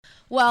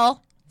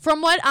Well,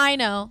 from what I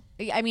know,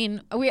 I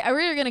mean, we're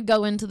going to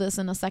go into this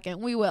in a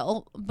second. We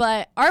will.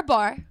 But our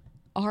bar,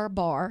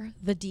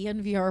 the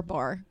DNVR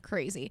bar,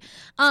 crazy,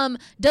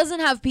 doesn't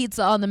have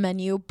pizza on the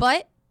menu,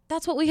 but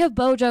that's what we have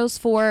Bojo's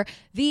for.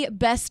 The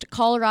best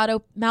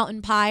Colorado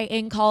mountain pie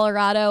in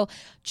Colorado.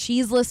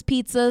 Cheeseless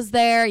pizzas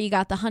there. You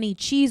got the honey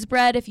cheese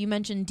bread if you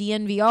mentioned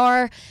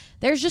DNVR.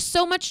 There's just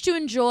so much to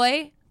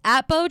enjoy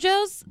at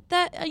Bojo's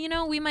that,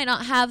 we might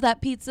not have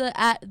that pizza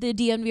at the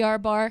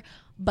DNVR bar,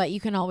 but you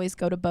can always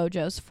go to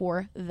Bojo's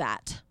for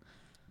that.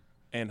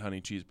 And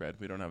honey cheese bread.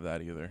 We don't have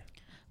that either.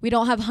 We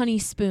don't have honey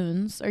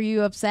spoons. Are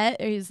you upset?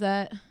 Or is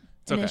that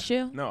an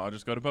issue? No, I'll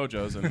just go to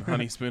Bojo's and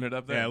honey spoon it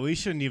up there. Yeah, we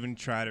shouldn't even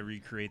try to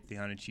recreate the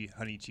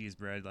honey cheese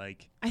bread.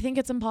 Like, I think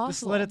it's impossible.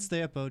 Just let it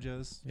stay at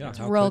Bojo's. Yeah, it's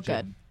real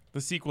good.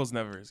 The sequel's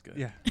never as good.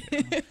 Yeah.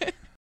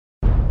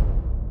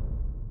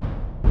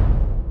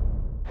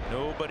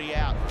 Nobody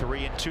out.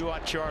 3-2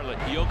 on Charlotte.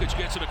 Jokic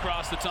gets it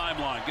across the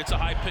timeline. Gets a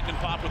high pick and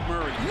pop with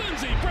Murray.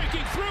 Lindsay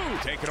breaking through.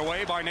 Taken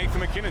away by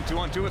Nathan McKinnon.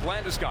 2-on-2 with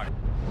Landeskog.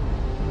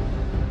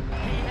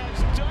 He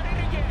has done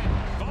it again.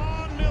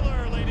 Von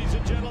Miller, ladies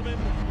and gentlemen.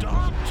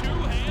 Dom, two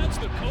hands,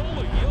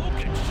 Nikola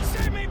Jokic.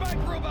 Save me by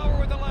Grubauer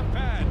with the left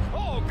pad.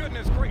 Oh,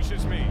 goodness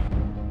gracious me.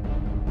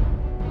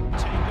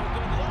 Take a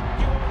good look.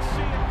 You won't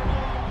see it for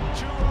long.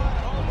 Two-run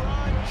home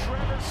run.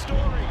 Trevor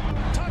Story.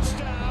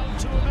 Touchdown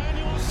to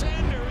Emmanuel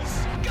Sanders.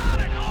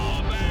 Got it!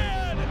 Oh,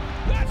 man!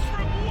 That's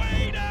from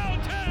way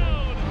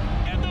downtown.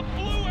 And the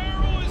blue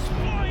arrow is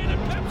flying at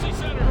Pepsi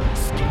Center.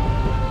 Score!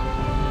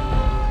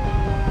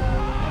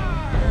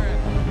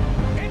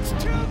 It's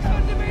too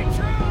good to be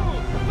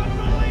true, but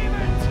believe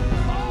it.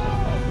 Oh,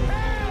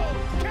 hail,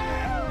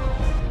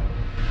 cow!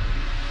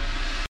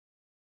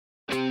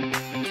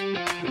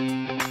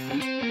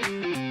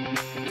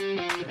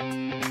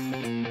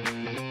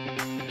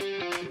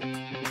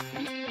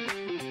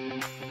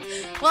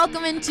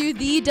 Welcome into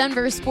the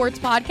Denver Sports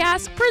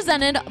Podcast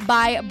presented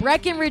by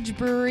Breckenridge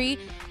Brewery.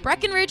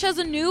 Breckenridge has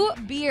a new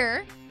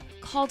beer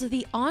called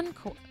the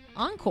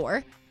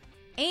Encore.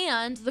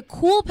 And the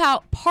cool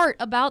part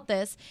about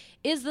this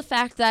is the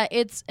fact that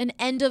it's an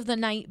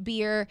end-of-the-night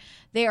beer.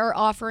 They are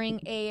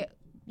offering a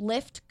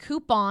Lyft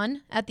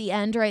coupon at the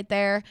end right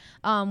there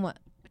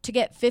to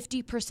get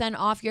 50%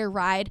 off your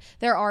ride.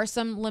 There are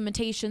some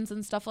limitations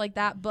and stuff like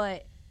that,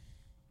 but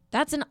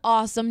that's an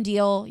awesome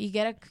deal. You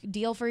get a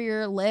deal for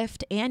your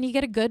Lyft, and you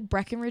get a good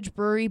Breckenridge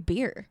Brewery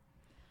beer.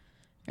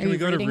 Can we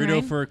go to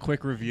Rudo for a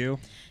quick review?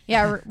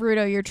 Yeah,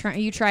 Rudo,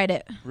 you tried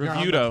it.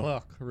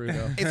 Reviewdo.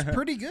 It's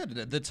pretty good.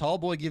 The tall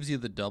boy gives you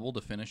the double to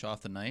finish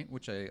off the night,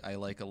 which I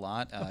like a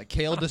lot.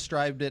 Kale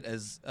described it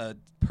as a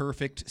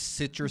perfect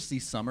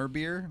citrusy summer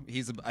beer.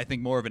 He's, I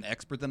think, more of an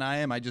expert than I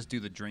am. I just do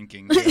the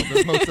drinking. Kale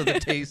does most of the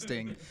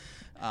tasting.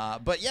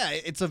 But yeah,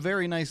 it's a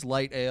very nice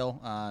light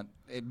ale.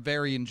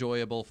 Very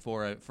enjoyable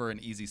for an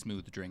easy,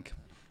 smooth drink.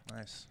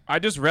 Nice. I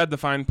just read the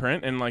fine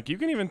print, and you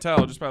can even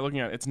tell just by looking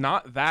at it, it's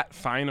not that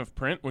fine of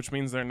print, which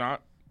means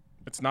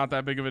it's not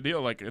that big of a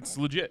deal. It's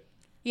legit.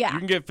 Yeah. You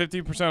can get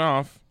 50%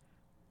 off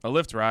a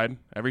Lyft ride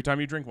every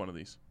time you drink one of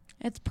these.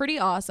 It's pretty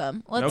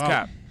awesome. No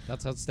cap.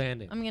 That's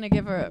outstanding. I'm going to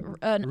give her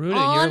an Rudy,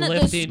 on you're the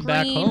lifting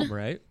back screen. home,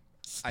 right?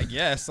 I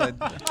guess.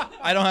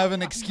 I don't have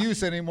an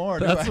excuse anymore.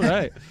 That's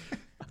right.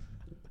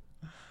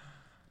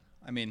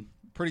 I mean,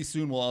 pretty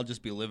soon we'll all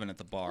just be living at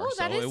the bar, Ooh, so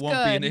that is it won't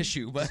be an good.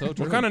 issue. But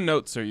What kind of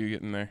notes are you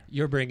getting there?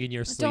 You're bringing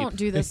your sleep. Don't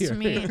do this to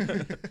me.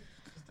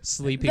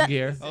 Sleeping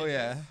gear. Oh,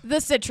 yeah. The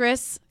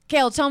citrus.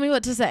 Kale, tell me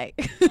what to say.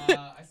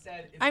 I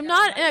said I'm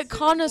not a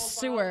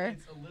connoisseur.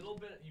 It's a little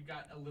bit, you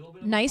got a little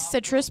bit of Nice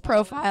citrus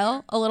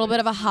profile, a little bit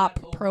of a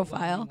hop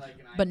profile,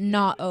 but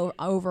not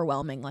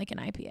overwhelming like an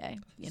IPA.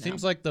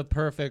 Seems like the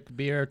perfect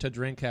beer to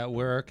drink at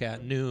work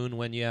at noon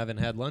when you haven't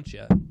had lunch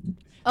yet.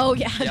 Oh,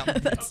 yeah,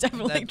 Yep. that's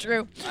definitely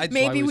true. That's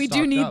Maybe why we we do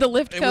stocked need up. the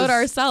Lyft It code was-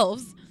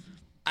 ourselves.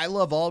 I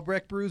love all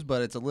Breck brews,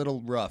 but it's a little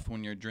rough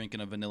when you're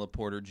drinking a vanilla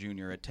porter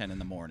junior at 10 in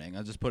the morning.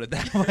 I'll just put it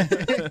that way.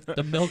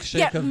 The milkshake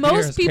Yeah, of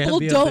most beers can people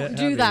be a don't bit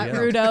do heavy, that, yeah.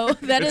 Rudo.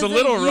 That It's is a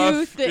little you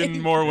rough thing.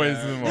 in more ways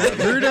than one.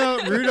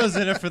 Rudo's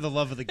in it for the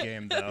love of the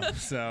game, though.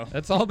 So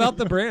It's all about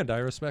the brand. I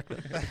respect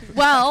it.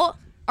 Well,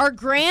 our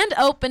grand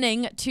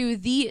opening to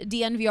the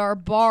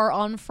DNVR bar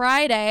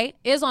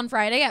is on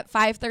Friday at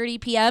 5:30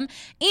 p.m.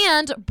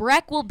 And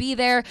Breck will be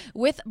there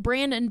with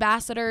brand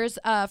ambassadors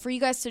for you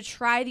guys to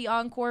try the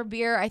Encore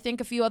beer, I think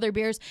a few other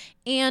beers,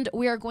 and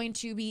we are going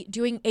to be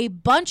doing a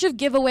bunch of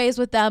giveaways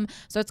with them.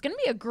 So it's going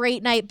to be a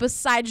great night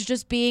besides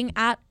just being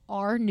at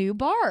our new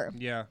bar.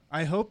 yeah,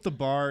 I hope the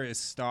bar is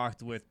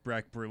stocked with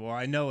Breck Brew. Well,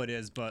 I know it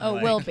is, but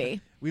Will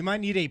be. We might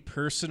need a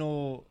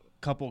personal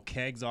couple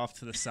kegs off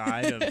to the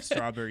side of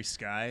Strawberry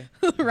Sky.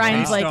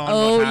 Ryan's based like, on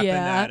oh, what happened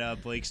yeah.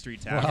 at Blake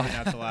Street Tavern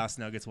at the last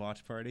Nuggets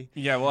watch party.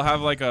 Yeah, we'll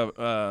have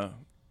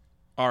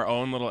our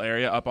own little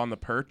area up on the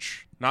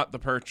perch. Not the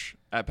perch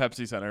at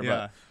Pepsi Center, Yeah.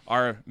 but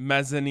our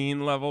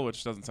mezzanine level,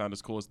 which doesn't sound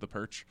as cool as the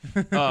perch.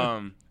 Did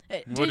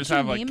We'll just you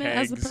have name it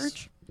as the kegs.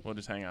 perch? We'll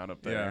just hang out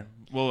up there. Yeah.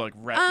 We'll rope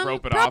it off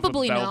with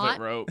Probably velvet not.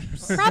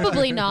 ropes.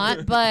 Probably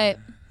not, but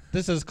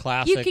This is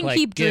classic. can like,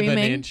 keep give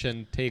dreaming. an inch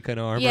and take an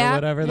arm Yeah, or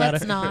whatever. let's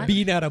that not.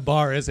 Being at a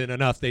bar isn't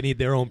enough. They need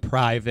their own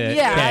private.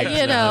 Yeah, kegs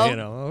you now, know. You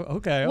know.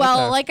 Okay.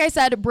 Well, okay. like I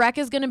said, Breck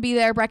is going to be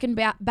there, Breck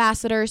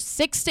Ambassadors,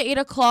 6 to 8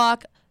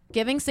 o'clock,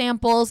 giving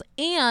samples,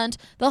 and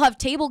they'll have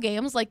table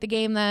games like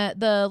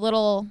the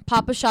little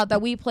Papa Shot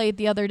that we played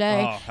the other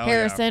day, Oh, hell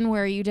Harrison,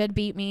 where you did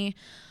beat me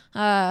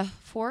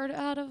 4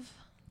 out of...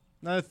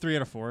 No, 3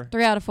 out of 4.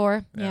 3 out of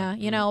 4. Yeah,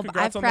 you know,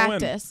 Congrats I've on the win.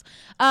 practiced.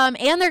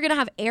 And they're going to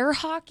have air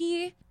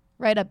hockey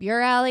right up your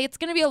alley. It's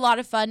going to be a lot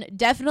of fun.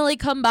 Definitely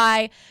come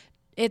by.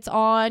 It's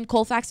on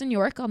Colfax and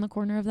York on the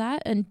corner of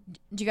that. And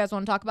do you guys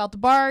want to talk about the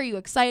bar? Are you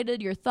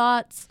excited? Your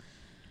thoughts?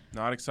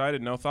 Not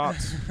excited. No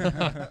thoughts.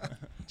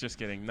 Just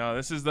kidding. No,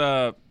 this is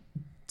to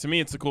me,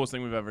 it's the coolest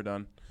thing we've ever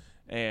done.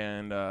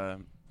 And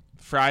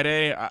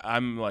Friday,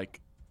 I'm like,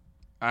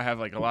 I have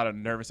like a lot of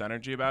nervous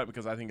energy about it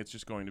because I think it's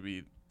just going to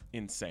be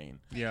insane.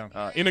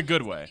 Yeah. In a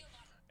good way.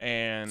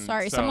 And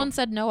Sorry, so someone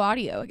said no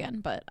audio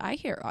again, but I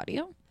hear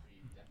audio.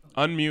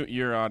 unmute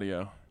your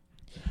audio,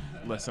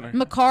 listener.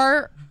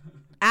 McCarr,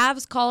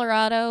 Avs,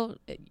 Colorado.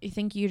 I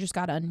think you just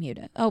got to unmute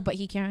it. Oh, but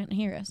he can't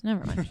hear us.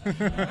 Never mind.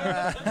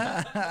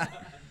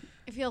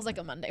 It feels like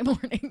a Monday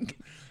morning.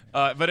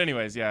 But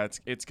anyways, yeah,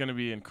 it's going to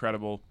be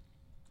incredible.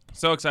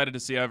 So excited to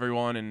see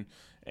everyone,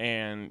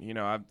 and you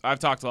know, I've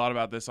talked a lot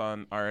about this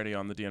already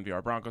on the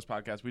DNVR Broncos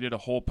podcast. We did a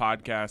whole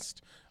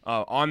podcast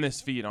on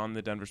this feed, on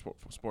the Denver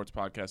Sports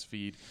Podcast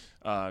feed,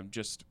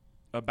 just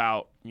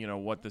about, you know,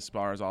 what this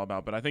bar is all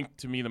about. But I think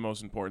to me the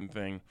most important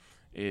thing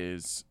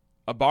is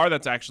a bar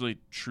that's actually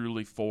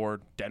truly for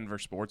Denver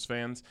sports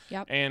fans.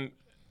 Yep. And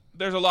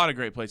there's a lot of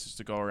great places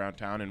to go around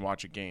town and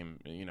watch a game.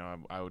 You know,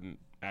 I wouldn't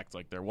act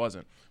like there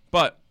wasn't.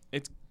 But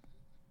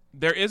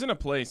there isn't a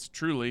place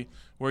truly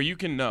where you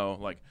can know,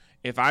 like,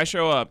 if I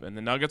show up and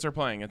the Nuggets are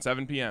playing at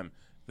 7 p.m.,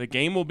 the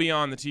game will be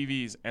on the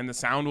TVs and the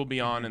sound will be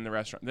on in the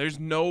restaurant. There's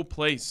no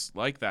place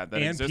like that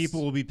And exists.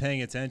 people will be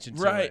paying attention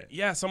to Right. it.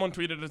 Yeah, someone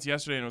tweeted us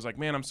yesterday and was like,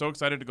 man, I'm so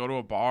excited to go to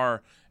a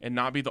bar and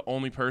not be the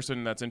only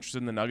person that's interested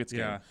in the Nuggets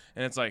game. Yeah.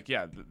 And it's like,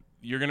 yeah,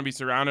 you're going to be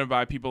surrounded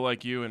by people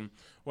like you. And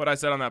what I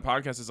said on that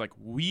podcast is like,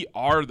 we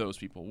are those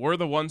people. We're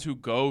the ones who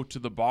go to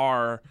the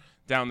bar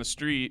down the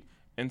street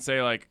and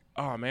say like,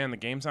 oh, man, the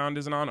game sound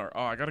isn't on, or,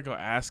 oh, I got to go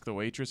ask the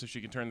waitress if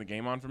she can turn the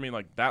game on for me.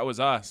 Like, that was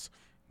us.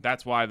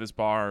 That's why this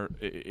bar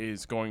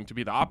is going to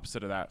be the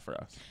opposite of that for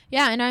us.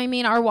 Yeah, and I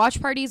mean, our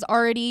watch parties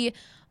already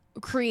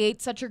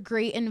create such a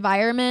great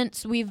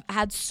environment. We've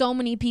had so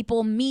many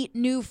people meet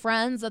new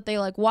friends that they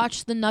like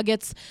watch the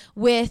Nuggets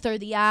with, or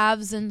the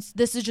Avs, and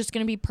this is just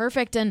going to be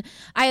perfect. And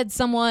I had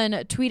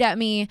someone tweet at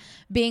me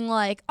being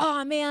like,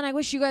 oh man, I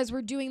wish you guys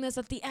were doing this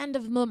at the end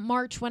of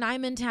March when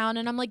I'm in town.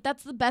 And I'm like,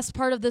 that's the best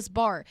part of this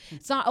bar.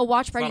 It's not a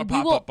watch party. not a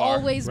We will pop-up bar.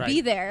 always Right. be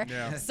there.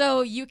 Yeah.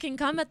 So you can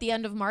come at the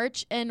end of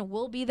March and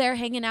we'll be there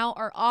hanging out.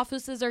 Our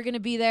offices are going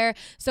to be there.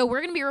 So we're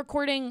going to be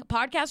recording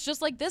podcasts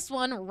just like this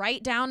one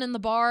right down in the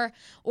bar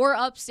or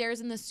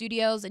upstairs in the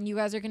studios. And you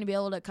guys are going to be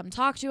able to come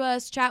talk to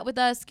us, chat with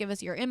us, give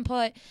us your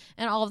input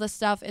and all of this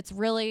stuff. It's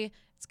going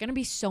to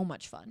be so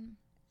much fun.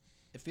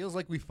 It feels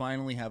like we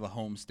finally have a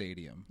home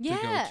stadium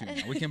Yeah. to go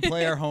to now. We can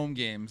play our home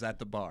games at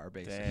the bar,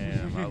 basically.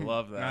 Damn, I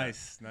love that.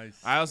 Nice.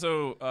 I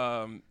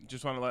also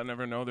just want to let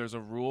everyone know there's a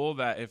rule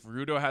that if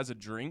Rudo has a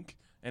drink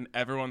and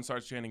everyone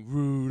starts chanting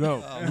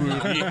Rudo,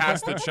 Rudo, he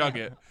has to chug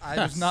it. I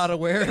was not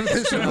aware of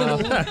this rule.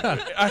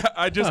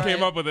 I just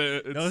came up with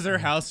it. It's- Those are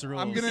house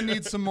rules. I'm going to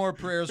need some more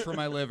prayers for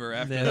my liver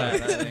after Yeah.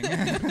 that, I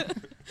think.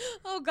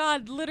 Oh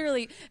God,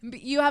 literally.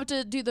 You have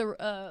to do the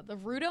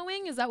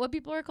Rudoing. Is that what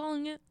people are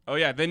calling it? Oh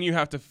yeah, then you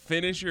have to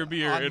finish your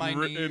beer On and, my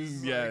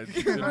knees, yeah.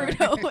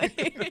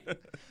 Rudoing.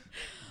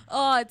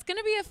 Oh, it's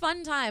gonna be a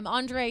fun time.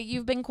 Andre,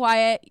 you've been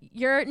quiet.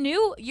 You're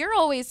new. You're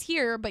always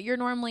here, but you're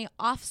normally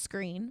off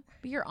screen.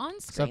 But you're on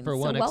screen. Except for so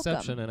one welcome.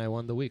 exception, and I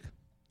won the week.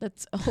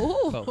 That's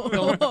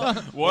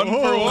One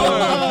for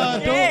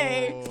one.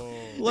 Okay.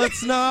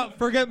 Let's not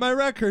forget my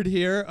record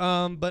here.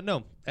 But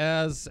no,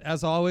 as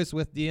always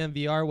with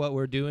DNVR, what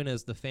we're doing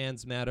is the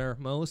fans matter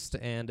most,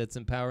 and it's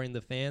empowering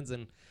the fans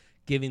and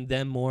giving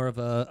them more of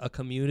a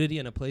community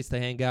and a place to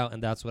hang out,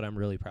 and that's what I'm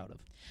really proud of.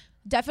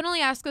 Definitely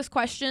ask us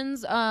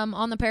questions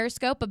on the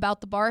Periscope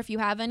about the bar if you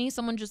have any.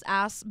 Someone just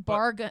asked,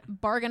 bar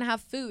gonna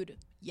have food?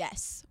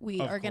 Yes, we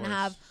Of are gonna course.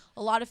 have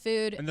a lot of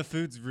food. And the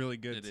food's really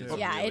good, It too. is.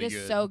 Yeah, really it is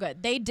good. so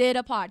good. They did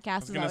a podcast. I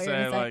was is that gonna what you're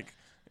say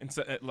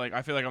gonna like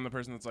I feel like I'm the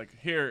person that's like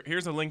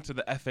here's a link to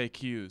the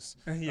FAQs.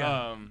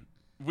 Yeah.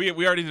 We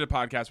already did a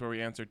podcast where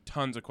we answered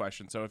tons of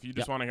questions. So if you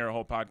just Yep. want to hear a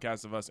whole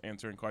podcast of us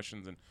answering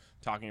questions and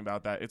talking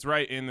about that, it's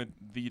right in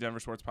the Denver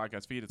Sports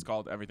Podcast feed. It's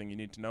called Everything You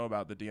Need to Know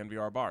About the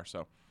DNVR Bar.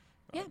 So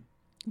Yeah,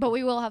 but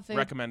we will have food.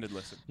 recommended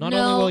listen. Not No.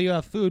 only will you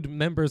have food,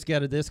 members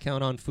get a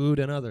discount on food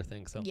and other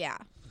things. So Yeah.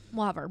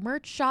 We'll have our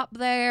merch shop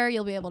there.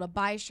 You'll be able to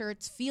buy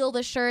shirts, feel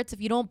the shirts.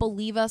 If you don't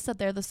believe us that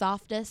they're the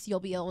softest, you'll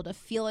be able to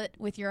feel it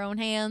with your own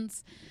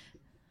hands.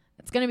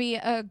 It's going to be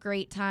a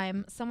great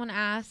time. Someone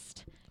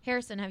asked,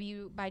 Harrison, have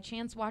you by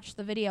chance watched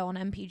the video on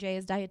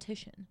MPJ's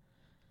dietitian?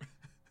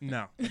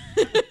 No.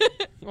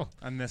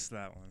 I missed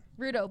that one.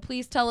 Rudo,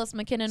 please tell us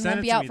McKinnon Send won't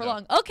it be to out me, for though.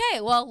 long.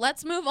 Okay, well,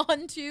 let's move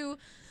on to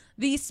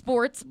the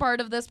sports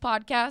part of this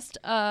podcast.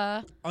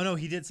 Oh no,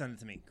 he did send it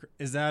to me.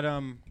 Is that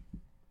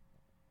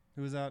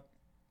who was that?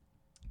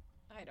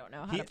 I don't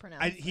know how to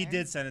pronounce it. He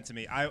did send it to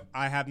me.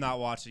 I have not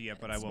watched it yet,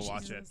 but I will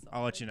watch it.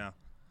 I'll let you know.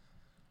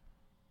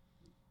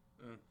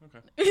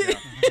 Okay.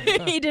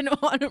 He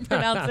didn't want to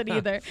pronounce it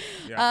either.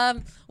 Yeah.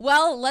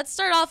 Well, let's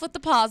start off with the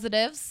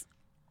positives.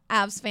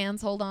 Avs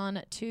fans, hold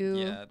on to...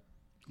 Yeah.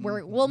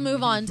 We'll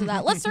move on to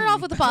that. Let's start off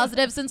with the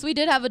positives since we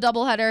did have a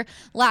doubleheader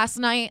last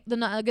night. The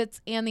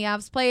Nuggets and the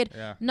Avs played.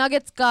 Yeah.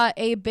 Nuggets got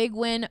a big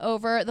win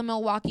over the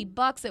Milwaukee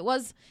Bucks. It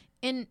was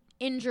an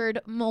injured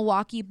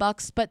Milwaukee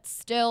Bucks, but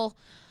still,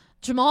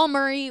 Jamal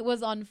Murray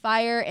was on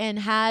fire and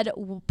had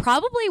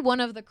probably one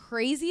of the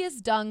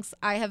craziest dunks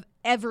I have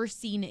ever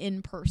seen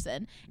in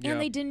person. And Yeah.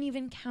 they didn't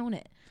even count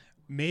it.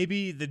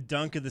 Maybe the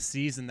dunk of the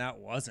season that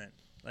wasn't.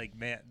 Like,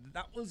 man,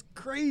 that was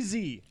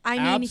crazy.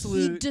 I mean,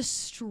 he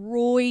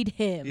destroyed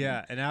him.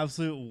 Yeah, an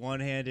absolute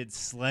one-handed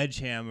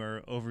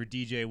sledgehammer over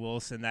DJ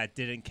Wilson that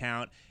didn't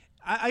count.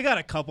 I got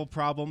a couple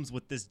problems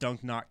with this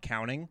dunk not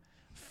counting.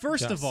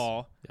 First of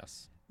all,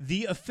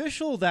 the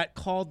official that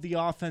called the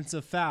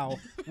offensive foul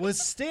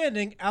was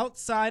standing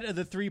outside of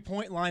the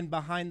three-point line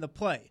behind the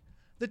play.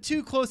 The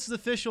two closest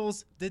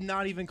officials did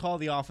not even call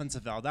the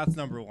offensive foul. That's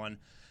number one.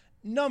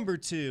 Number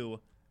two,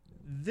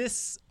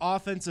 this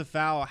offensive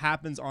foul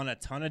happens on a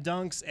ton of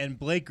dunks, and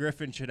Blake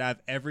Griffin should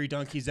have every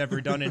dunk he's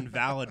ever done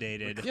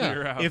invalidated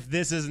if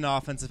this is an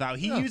offensive foul.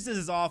 He uses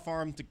his off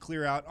arm to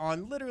clear out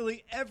on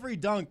literally every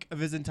dunk of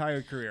his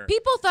entire career.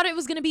 People thought it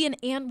was going to be an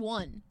and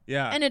one.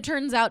 Yeah. And it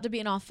turns out to be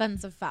an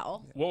offensive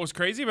foul. What was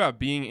crazy about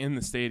being in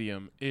the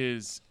stadium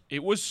is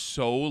it was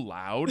so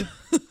loud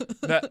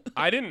that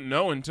I didn't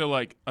know until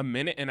like a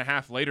minute and a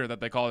half later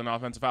that they called an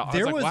offensive foul. I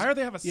was like, why are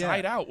they have a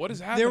side out? What is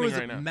happening There was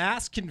right now?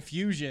 mass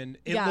confusion.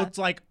 It looked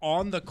like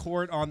on the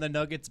court on the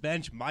Nuggets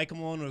bench, Mike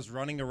Malone was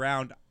running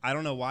around. I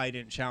don't know why he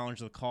didn't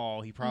challenge the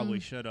call. He probably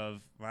should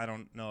have. I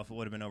don't know if it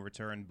would have been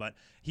overturned, but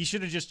he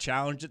should have just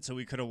challenged it so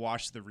we could have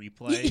watched the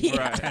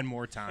replay 10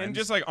 more times. And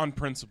just like on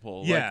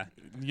principle. Yeah.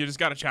 Like, you just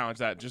got to challenge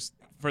that just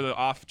for the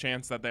off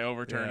chance that they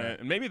overturn it.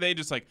 And maybe they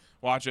just like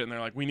watch it and they're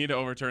like, we need to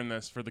overturn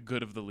this for the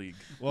good of the league.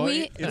 Well,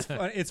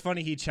 it's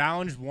funny. He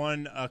challenged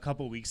one a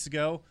couple weeks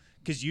ago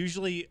because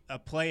usually a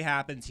play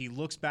happens. He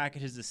looks back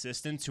at his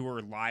assistants who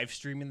are live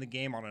streaming the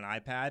game on an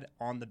iPad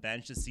on the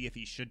bench to see if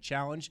he should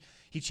challenge.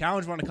 He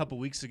challenged one a couple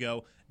weeks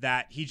ago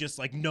that he just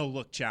like no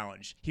look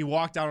challenge. He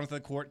walked out onto the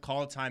court,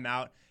 called a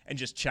timeout, and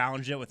just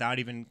challenged it without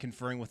even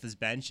conferring with his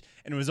bench.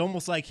 And it was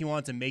almost like he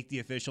wanted to make the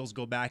officials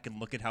go back and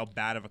look at how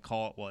bad of a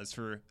call it was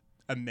for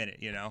a minute,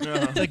 you know?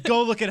 It's like,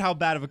 go look at how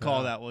bad of a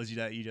call that was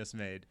that you just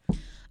made.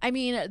 I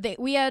mean,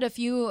 we had a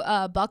few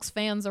Bucks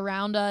fans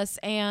around us,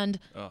 and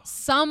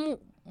some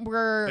They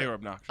were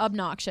were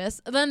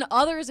obnoxious. Then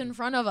others in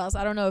front of us,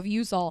 I don't know if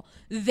you saw,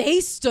 they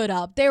stood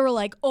up. They were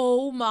like,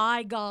 oh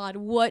my God,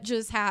 what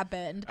just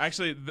happened?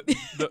 Actually,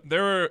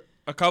 there were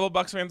a couple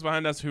Bucks fans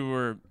behind us who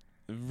were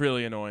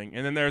really annoying.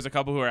 And then there was a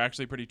couple who were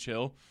actually pretty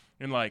chill.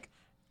 And like,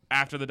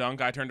 after the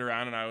dunk, I turned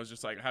around and I was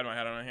just like, I had my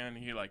head on my hand.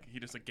 And he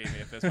just like gave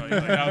me a fist bump. He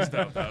was like, that was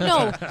dope.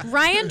 No,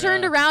 Ryan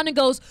turned around and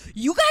goes,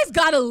 you guys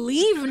got to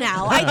leave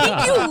now. I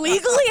think you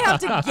legally have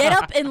to get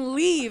up and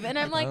leave. And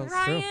I'm like,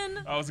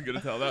 Ryan. I wasn't going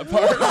to tell that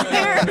part.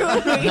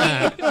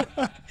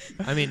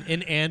 I mean,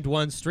 in and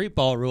one street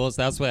ball rules,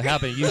 that's what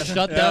happened. You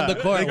shut down the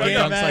court when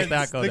dunks like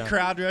that go the down.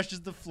 crowd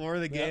rushes the floor,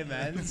 the game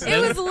ends. It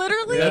was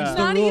literally That's the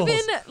not rules.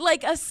 even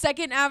like a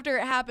second after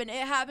it happened. It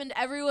happened.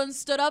 Everyone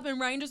stood up and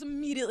Ryan just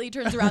immediately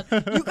turns around.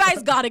 You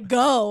guys got to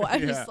go.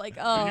 I'm just like,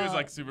 oh. He was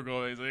like super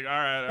cool. He's like, all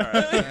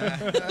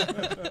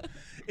right.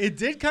 It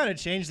did kind of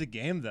change the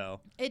game, though.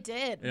 It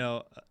did. You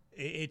know,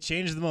 it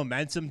changed the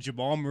momentum.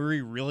 Jamal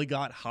Murray really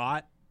got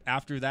hot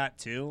after that,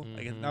 too.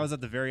 Like, that was at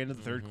the very end of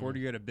the third quarter.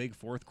 You had a big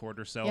fourth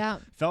quarter. So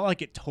felt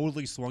like it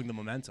totally swung the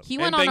momentum. He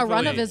went on a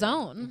run of his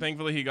own.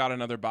 Thankfully, he got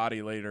another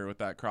body later with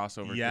that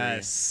crossover.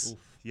 Yes.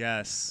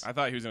 Yes. I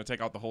thought he was going to take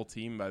out the whole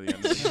team by the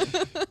end of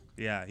the game.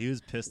 Yeah, he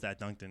was pissed that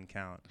dunk didn't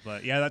count.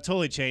 But, yeah, that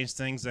totally changed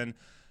things. And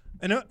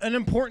an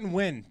important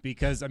win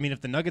because, I mean, if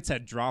the Nuggets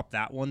had dropped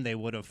that one, they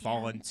would have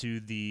fallen to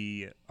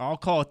the, I'll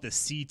call it the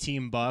C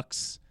Team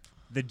Bucks,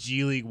 the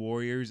G League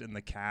Warriors, and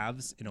the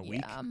Cavs in a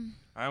week.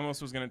 I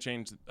almost was going to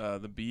change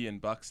the B in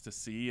Bucks to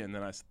C, and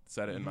then I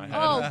said it in my head.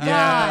 Oh,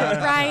 God,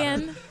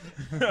 Ryan.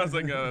 I was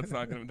like, oh, that's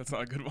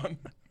not a good one.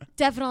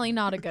 Definitely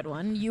not a good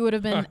one. You would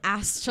have been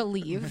asked to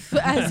leave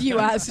as you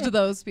asked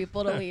those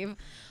people to leave.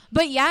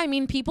 But, yeah, I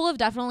mean, people have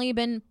definitely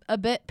been a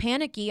bit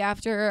panicky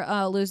after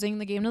losing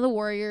the game to the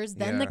Warriors,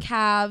 then the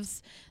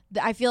Cavs.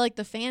 I feel like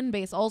the fan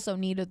base also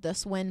needed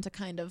this win to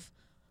kind of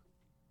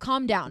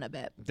calm down a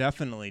bit.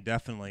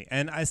 Definitely.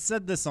 And I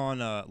said this on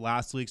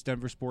last week's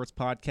Denver Sports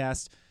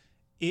Podcast.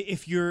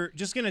 If you're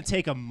just going to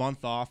take a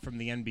month off from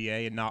the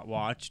NBA and not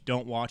watch,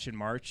 don't watch in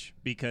March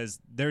because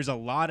there's a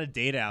lot of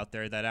data out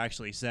there that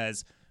actually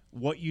says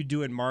what you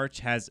do in March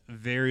has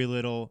very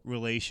little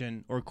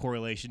relation or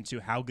correlation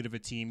to how good of a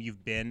team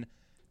you've been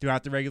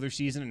throughout the regular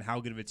season and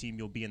how good of a team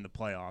you'll be in the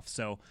playoffs.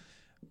 So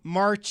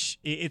March,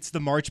 it's the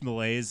March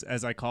malaise,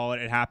 as I call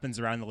it. It happens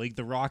around the league.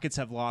 The Rockets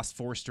have lost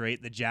 4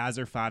 straight. The Jazz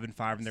are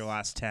 5-5 in their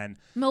last 10.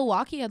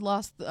 Milwaukee had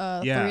lost 3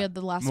 of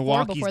the last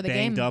 4 before the game. Milwaukee's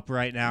banged up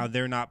right now.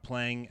 They're not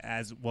playing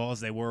as well as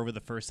they were over the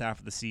first half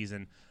of the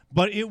season.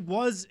 But it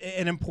was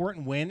an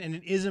important win, and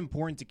it is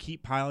important to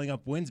keep piling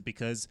up wins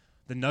because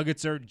the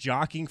Nuggets are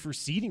jockeying for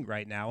seeding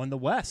right now in the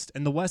West,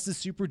 and the West is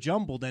super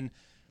jumbled, and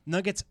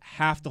Nuggets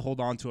have to hold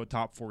on to a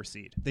top 4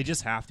 seed. They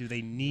just have to.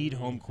 They need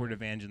home court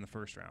advantage in the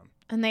first round.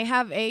 And they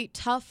have a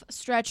tough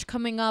stretch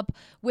coming up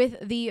with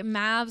the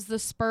Mavs, the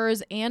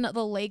Spurs, and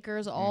the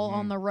Lakers all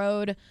on the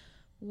road.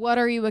 What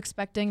are you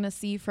expecting to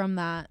see from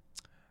that?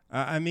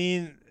 I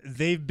mean,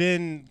 they've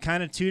been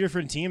kind of 2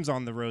 different teams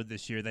on the road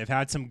this year. They've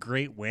had some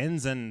great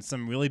wins and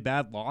some really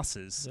bad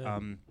losses. Yeah.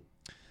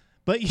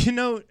 But,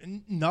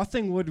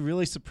 nothing would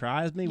really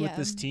surprise me with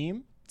this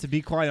team. To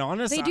be quite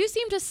honest, they do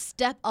seem to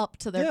step up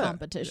to their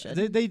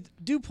competition. They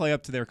do play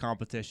up to their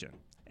competition,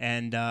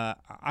 and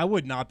I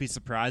would not be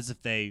surprised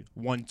if they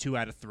won 2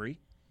 out of 3.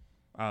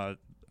 I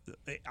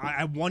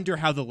wonder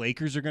how the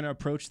Lakers are going to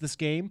approach this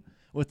game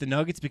with the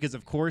Nuggets because,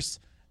 of course,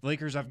 the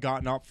Lakers have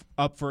gotten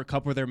up for a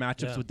couple of their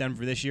matchups with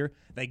Denver this year.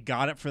 They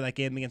got it for that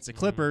game against the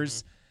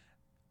Clippers.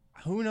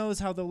 Who knows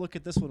how they'll look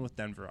at this one with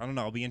Denver? I don't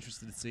know. I'll be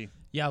interested to see.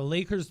 Yeah,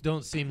 Lakers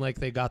don't seem like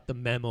they got the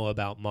memo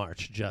about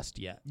March just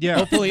yet. Yeah.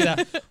 Hopefully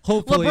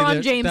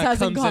LeBron James that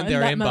hasn't comes in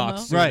their gotten that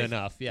inbox memo. soon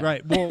enough. Yeah.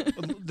 Right. Well,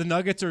 the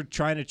Nuggets are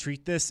trying to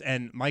treat this,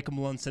 and Michael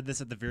Malone said this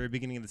at the very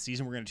beginning of the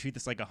season. We're going to treat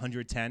this like a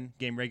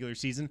 110-game regular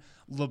season.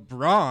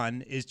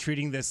 LeBron is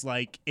treating this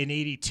like an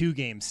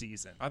 82-game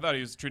season. I thought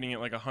he was treating it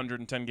like a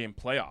 110-game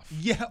playoff.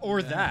 Yeah,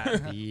 or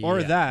that. Yeah.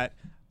 Or that.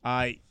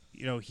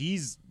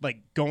 He's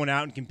like going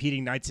out and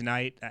competing night to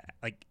night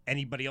like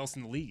anybody else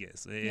in the league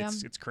is.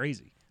 It's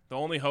crazy. The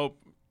only hope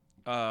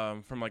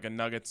from like a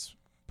Nuggets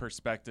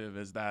perspective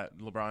is that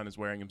LeBron is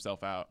wearing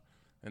himself out,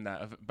 and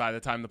that by the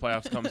time the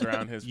playoffs comes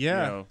around, his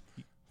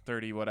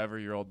 30 whatever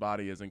year old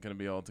body isn't going to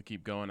be able to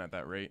keep going at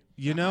that rate.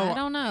 I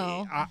don't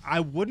know.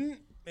 I wouldn't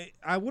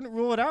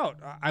rule it out.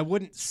 I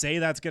wouldn't say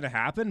that's going to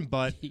happen,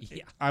 but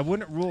I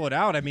wouldn't rule it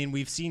out. I mean,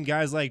 we've seen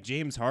guys like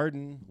James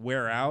Harden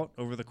wear out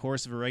over the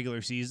course of a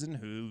regular season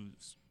who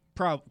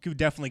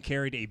definitely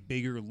carried a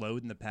bigger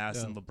load in the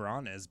past than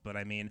LeBron is. But,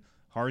 I mean,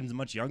 Harden's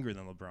much younger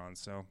than LeBron,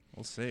 so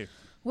we'll see.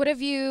 What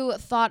have you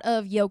thought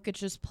of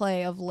Jokic's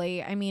play of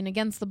late? I mean,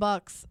 against the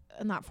Bucks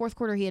in that fourth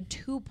quarter, he had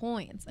 2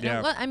 points.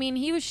 And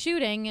he was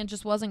shooting and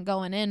just wasn't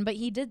going in, but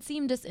he did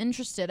seem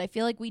disinterested. I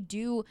feel like we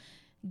do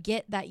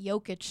get that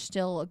Jokic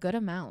still a good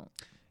amount.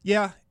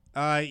 Yeah,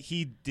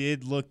 he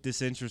did look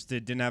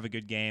disinterested, didn't have a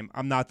good game.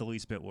 I'm not the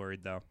least bit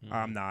worried, though.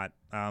 I'm not.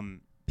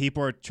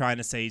 People are trying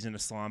to say he's in a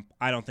slump.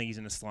 I don't think he's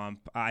in a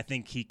slump. I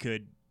think he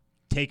could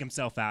take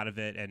himself out of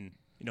it and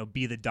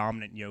be the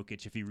dominant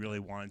Jokic if he really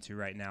wanted to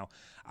right now.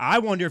 I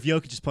wonder if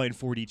Jokic is playing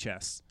 4D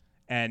chess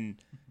and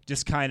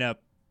just kind of,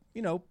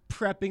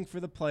 prepping for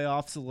the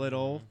playoffs a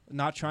little,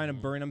 not trying to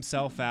burn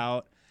himself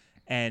out,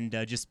 and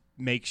just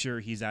make sure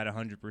he's at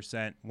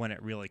 100% when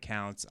it really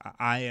counts.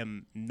 I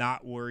am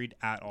not worried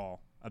at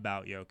all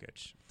about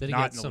Jokic. Did he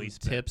get some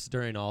tips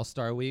during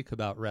All-Star Week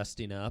about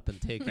resting up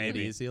and taking it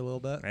easy a little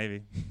bit?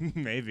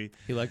 Maybe.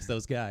 He likes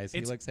those guys.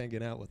 He likes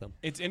hanging out with them.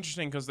 It's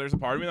interesting because there's a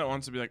part of me that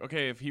wants to be like,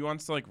 okay, if he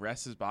wants to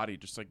rest his body,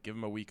 just give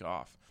him a week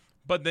off.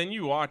 But then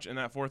you watch in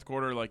that fourth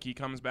quarter, he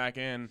comes back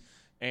in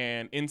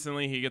and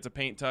instantly he gets a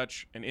paint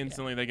touch and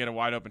instantly they get a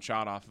wide open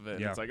shot off of it.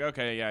 And it's like,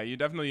 okay, yeah, you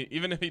definitely,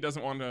 even if he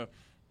doesn't want to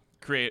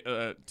create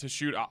to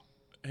shoot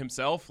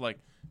himself,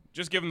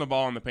 just give him the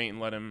ball in the paint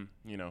and let him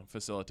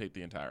facilitate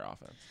the entire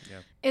offense.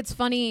 It's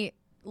funny,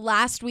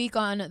 last week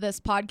on this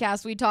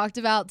podcast we talked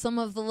about some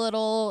of the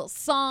little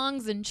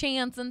songs and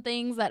chants and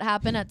things that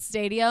happen at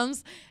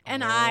stadiums,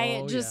 and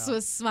I just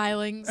was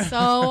smiling so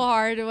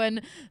hard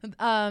when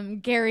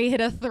Gary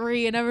hit a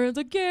 3 and everyone's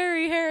like,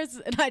 Gary Harris,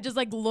 and I just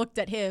looked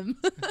at him.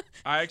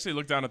 I actually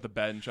looked down at the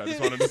bench. I just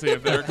wanted to see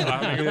if they were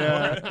clapping.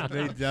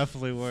 They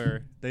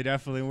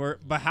definitely were.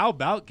 But how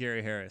about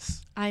Gary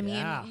Harris? I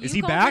mean, is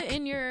he back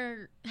in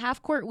your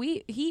half-court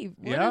heave?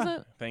 What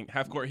is it?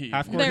 Half-court heave.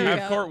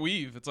 Half-court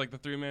weave. It's like the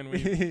 3-man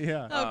weave.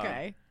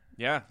 Okay.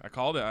 I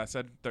called it. I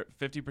said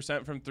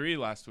 50% from 3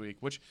 last week,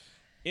 which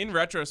in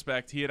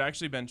retrospect, he had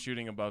actually been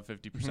shooting above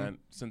 50%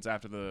 since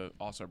after the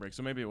All-Star break.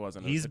 So maybe it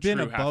wasn't He's a been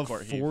true above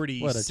half-court 40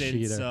 heave.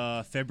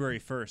 since February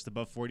 1st,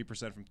 above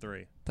 40% from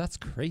 3. That's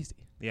crazy.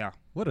 Yeah.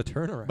 What a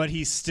turnaround. But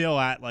he's still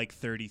at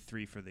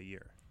 33 for the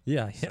year.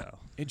 Yeah. So.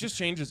 It just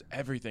changes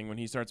everything when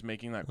he starts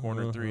making that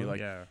corner 3.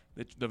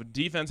 The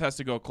defense has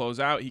to go close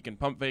out. He can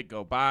pump fake,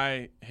 go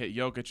by, hit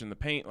Jokic in the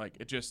paint.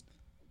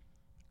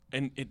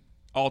 It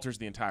alters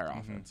the entire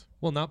offense.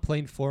 Well, not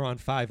playing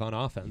 4-on-5 on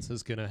offense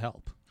is going to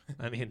help.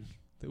 I mean,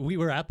 we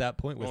were at that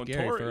point with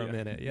Gary for a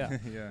minute. Yeah.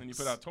 And you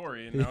put out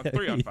Torrey, and now it's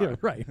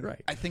 3-on-5.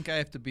 Right. I think I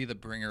have to be the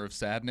bringer of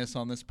sadness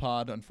on this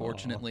pod,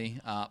 unfortunately.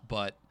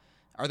 But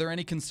are there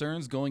any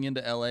concerns going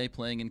into L.A.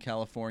 playing in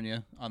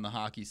California on the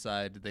hockey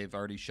side? They've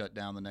already shut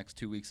down the next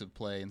 2 weeks of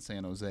play in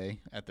San Jose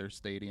at their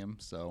stadium.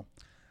 So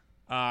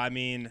I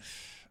mean,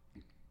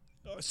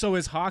 so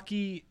is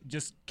hockey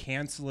just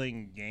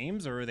canceling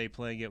games, or are they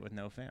playing it with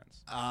no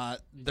fans?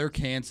 They're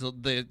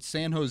canceled. The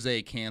San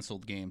Jose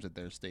canceled games at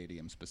their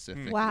stadium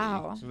specifically.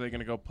 Wow. So are they going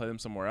to go play them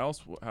somewhere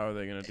else? How are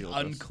they going to deal with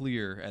this?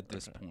 Unclear at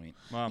this point.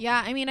 Wow.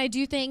 Yeah, I mean, I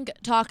do think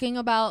talking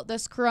about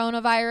this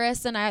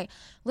coronavirus, and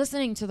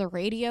listening to the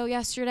radio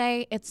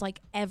yesterday, it's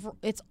like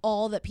it's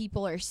all that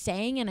people are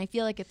saying, and I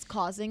feel like it's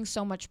causing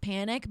so much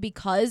panic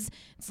because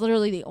it's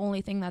literally the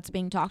only thing that's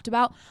being talked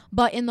about.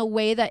 But in the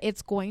way that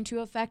it's going to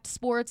affect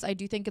sports, I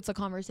do think it's a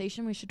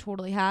conversation we should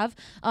totally have.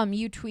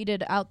 You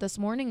tweeted out this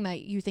morning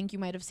that you think you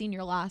might have seen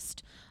your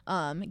last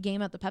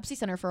game at the Pepsi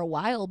Center for a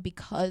while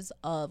because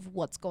of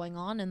what's going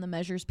on and the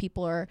measures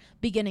people are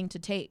beginning to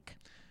take.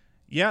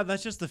 Yeah,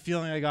 that's just the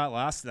feeling I got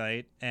last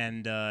night.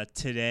 And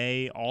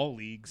today, all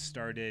leagues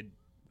started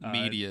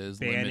Media is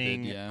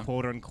banning, limited, yeah.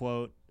 quote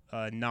unquote,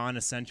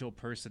 non-essential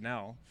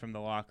personnel from the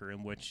locker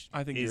room, which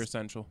I think is you're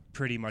essential.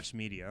 pretty much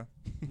media.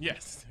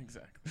 Yes,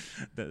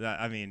 exactly.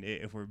 I mean,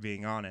 if we're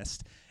being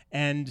honest.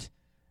 And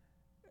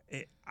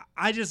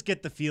I just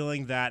get the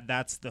feeling that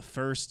that's the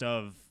first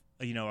of,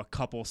 a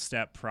couple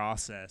step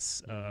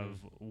process of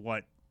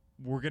what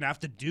we're going to have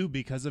to do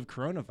because of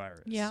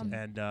coronavirus. Yeah.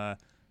 And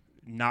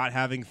not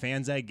having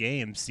fans at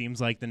games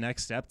seems like the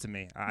next step to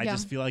me. I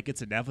just feel like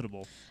it's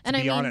inevitable. And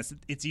to be honest,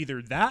 it's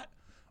either that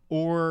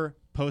or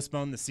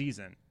postpone the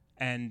season.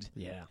 And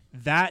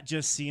that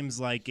just seems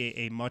like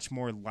a much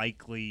more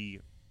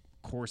likely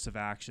course of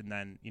action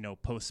than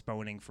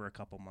postponing for a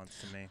couple months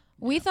to me.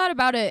 We thought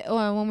about it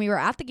when we were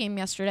at the game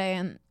yesterday,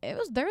 and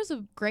there was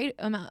a great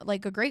amount,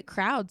 like a great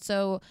crowd.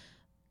 So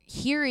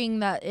hearing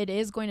that it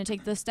is going to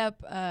take this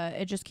step,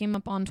 it just came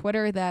up on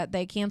Twitter that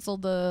they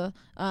canceled the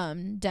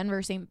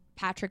Denver St.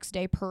 Patrick's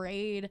Day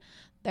parade.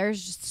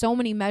 There's just so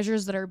many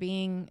measures that are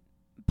being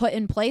put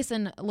in place,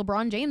 and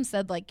LeBron James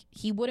said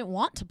he wouldn't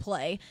want to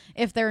play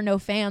if there are no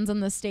fans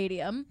in the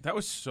stadium. That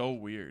was so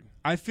weird.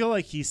 I feel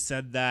like he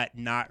said that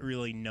not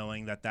really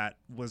knowing that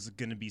was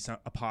going to be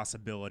a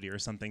possibility or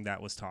something that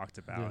was talked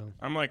about. Yeah.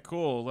 I'm like,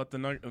 cool. Let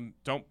the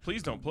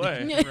please don't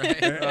play.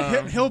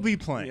 He'll be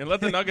playing. Yeah, let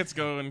the Nuggets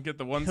go and get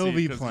the one seed. He'll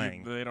be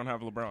playing. They don't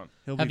have LeBron.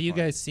 Have you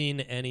guys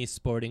seen any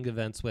sporting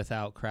events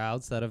without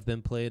crowds that have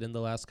been played in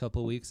the last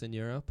couple weeks in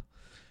Europe?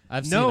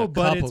 But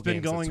it's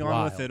been going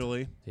on with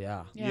Italy.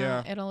 Yeah,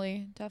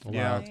 Italy, definitely.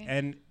 Yeah,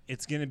 and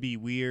it's gonna be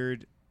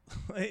weird.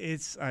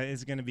 It's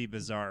gonna be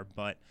bizarre,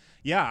 but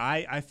yeah,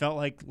 I felt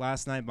like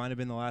last night might have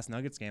been the last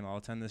Nuggets game I'll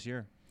attend this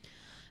year.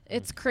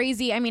 It's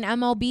crazy. I mean,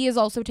 MLB is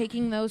also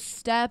taking those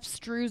steps.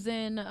 Drew's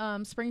in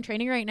spring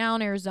training right now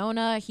in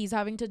Arizona. He's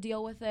having to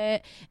deal with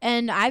it,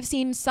 and I've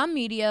seen some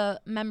media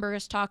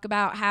members talk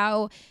about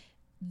how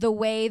the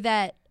way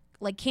that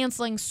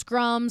canceling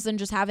scrums and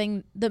just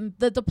having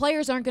the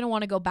players aren't going to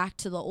want to go back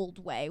to the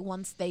old way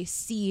once they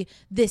see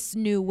this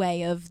new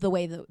way of the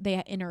way that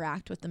they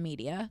interact with the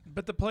media.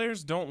 But the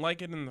players don't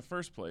like it in the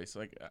first place.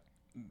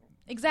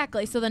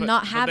 Exactly. So then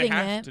not having they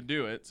have it to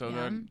do it. So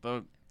then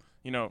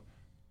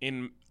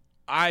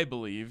I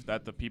believe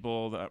that the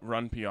people that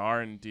run PR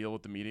and deal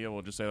with the media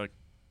will just say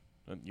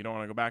you don't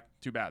want to go back?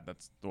 Too bad.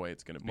 That's the way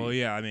it's going to be. Well,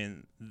 yeah, I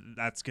mean,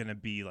 that's going to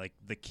be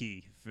the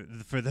key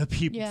for the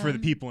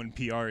people in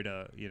PR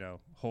to,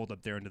 hold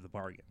up their end of the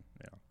bargain.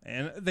 Yeah.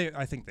 And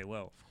I think they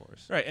will, of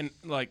course. Right. And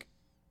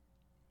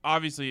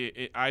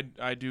obviously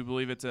I do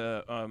believe it's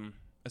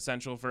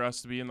essential for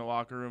us to be in the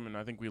locker room, and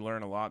I think we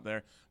learn a lot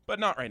there, but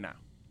not right now.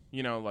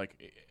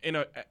 In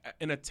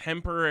a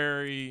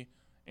temporary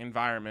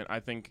environment, I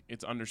think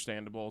it's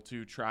understandable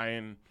to try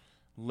and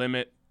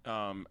limit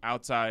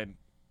outside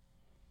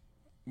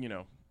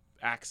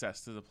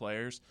access to the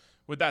players.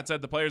 With that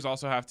said, the players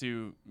also have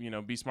to,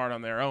 be smart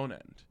on their own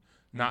end.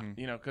 Not,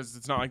 because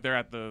it's not like they're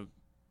at the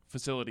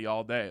facility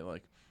all day.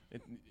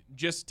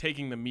 Just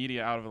taking the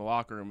media out of the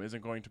locker room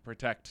isn't going to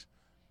protect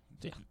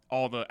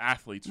all the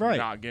athletes from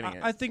not getting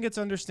it. I think it's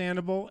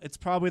understandable. It's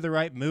probably the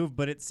right move,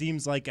 but it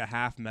seems like a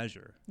half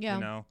measure.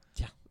 Yeah.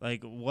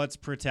 What's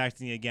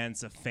protecting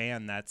against a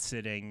fan that's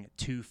sitting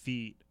 2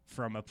 feet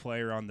from a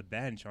player on the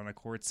bench on a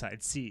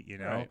courtside seat,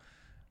 Right.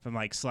 From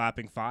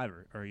slapping five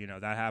or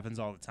that happens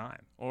all the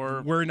time.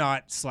 Or we're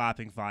not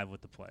slapping five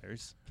with the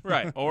players.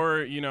 Right.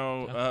 Or,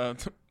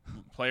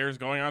 players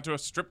going out to a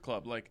strip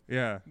club.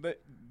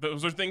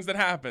 Those are things that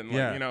happen.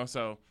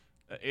 So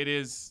it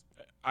is,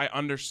 I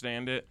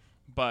understand it,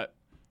 but,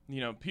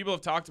 people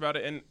have talked about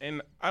it,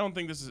 and I don't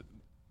think this is,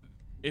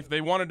 if they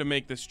wanted to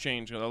make this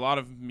change, a lot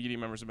of media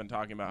members have been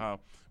talking about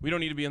how we don't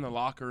need to be in the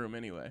locker room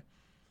anyway.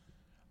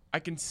 I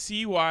can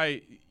see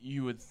why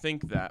you would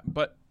think that,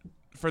 but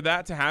for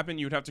that to happen,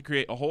 you would have to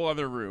create a whole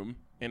other room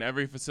in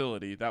every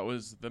facility that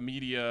was the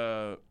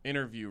media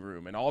interview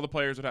room, and all the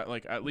players would have,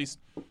 at least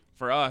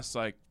for us,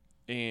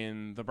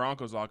 in the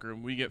Broncos locker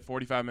room, we get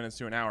 45 minutes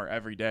to an hour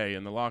every day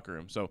in the locker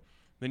room. So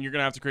then you're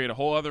going to have to create a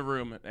whole other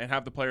room and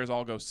have the players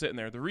all go sit in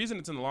there. The reason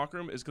it's in the locker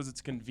room is because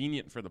it's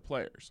convenient for the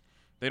players.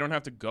 They don't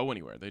have to go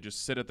anywhere. They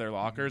just sit at their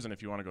lockers, and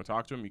if you want to go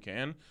talk to them, you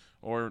can,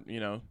 or,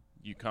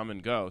 you come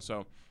and go.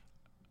 So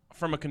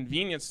from a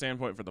convenience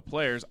standpoint for the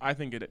players, I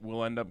think it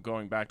will end up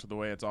going back to the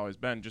way it's always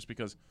been, just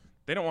because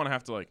they don't want to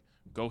have to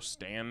go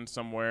stand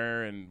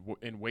somewhere and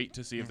wait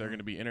to see if they're going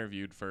to be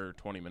interviewed for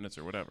 20 minutes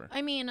or whatever.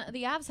 I mean,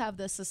 the Avs have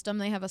this system.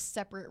 They have a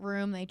separate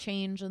room. They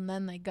change, and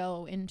then they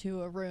go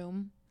into a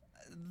room.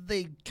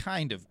 They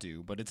kind of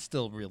do, but it's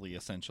still really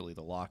essentially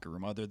the locker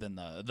room, other than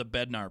the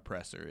Bednar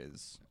presser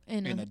is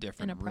in a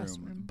different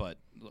room. But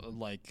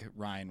like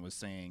Ryan was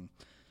saying,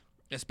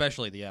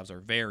 especially the Avs are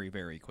very,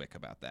 very quick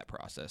about that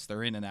process.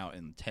 They're in and out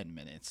in 10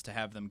 minutes. To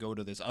have them go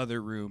to this other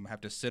room,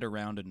 have to sit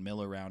around and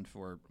mill around,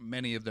 for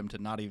many of them to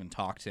not even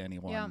talk to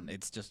anyone,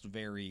 it's just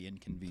very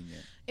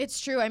inconvenient.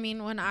 It's true. I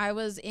mean, when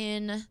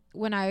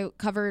I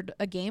covered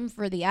a game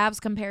for the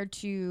Avs compared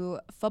to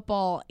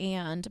football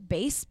and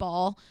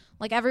baseball,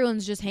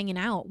 everyone's just hanging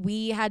out.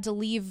 We had to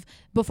leave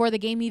before the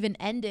game even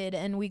ended,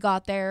 and we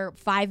got there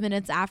 5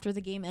 minutes after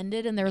the game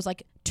ended, and there was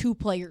 2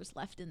 players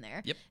left in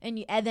there. Yep.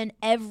 And then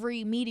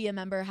every media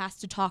member has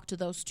to talk to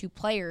those 2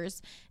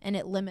 players, and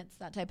it limits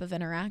that type of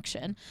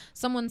interaction.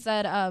 Someone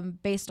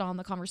said, based on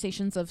the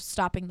conversations of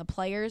stopping the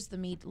players,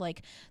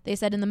 they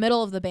said in the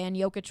middle of the band,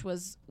 Jokic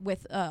was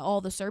with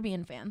all the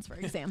Serbian fans, for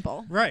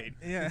example. Right.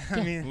 Yeah.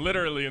 I mean,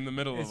 literally in the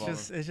middle of all.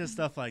 It's just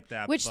stuff like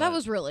that. Which that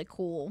was really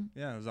cool.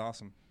 Yeah, it was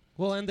awesome.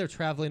 Well, and they're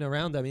traveling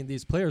around. I mean,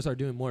 these players are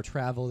doing more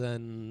travel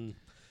than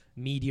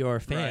media or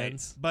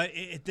fans. Right. But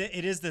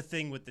it is the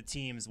thing with the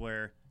teams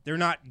where they're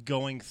not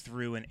going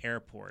through an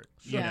airport.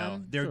 Sure. You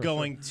know, they're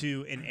going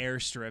to an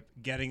airstrip,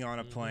 getting on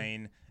a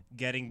plane,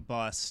 getting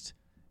bussed.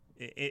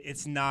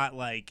 It's not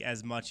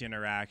as much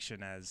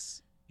interaction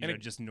as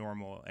just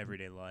normal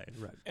everyday life.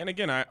 Right. And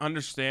again, I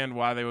understand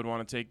why they would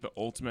want to take the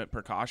ultimate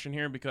precaution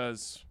here,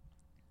 because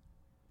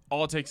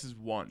all it takes is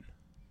one.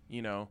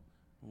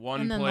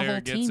 One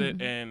player gets team.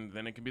 it, and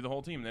then it can be the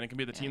whole team. Then it can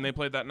be the team they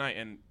played that night,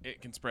 and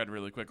it can spread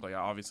really quickly.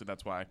 Obviously,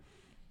 that's why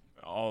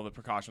all the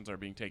precautions are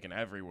being taken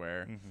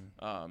everywhere.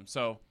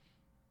 So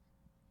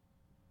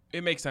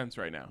it makes sense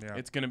right now. Yeah.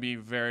 It's going to be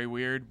very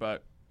weird,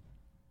 but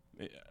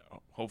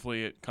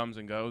hopefully it comes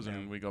and goes,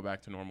 and we go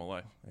back to normal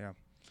life. Yeah.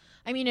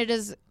 I mean, it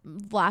is,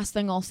 last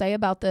thing I'll say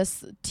about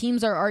this,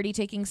 teams are already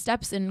taking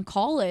steps in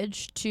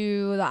college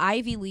to the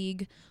Ivy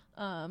League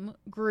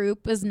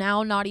group is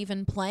now not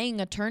even playing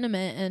a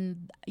tournament,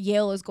 and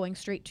Yale is going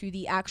straight to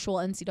the actual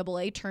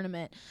NCAA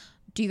tournament.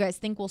 Do you guys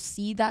think we'll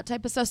see that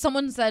type of stuff?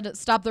 Someone said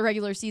stop the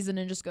regular season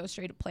and just go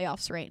straight to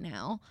playoffs right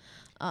now.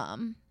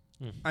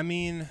 I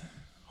mean,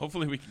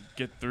 hopefully we can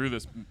get through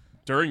this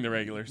during the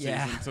regular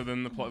season, so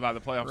then by the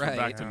playoffs we're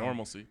back to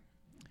normalcy.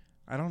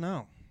 I don't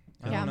know.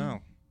 I don't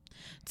know.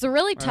 It's a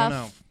really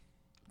tough.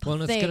 Well,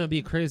 and it's going to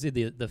be crazy.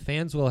 The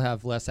fans will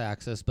have less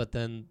access, but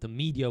then the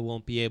media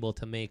won't be able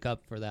to make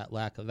up for that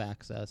lack of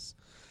access.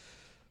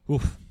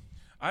 Oof.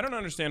 I don't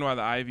understand why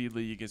the Ivy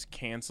League is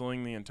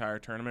canceling the entire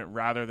tournament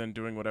rather than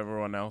doing what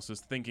everyone else is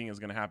thinking is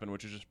going to happen,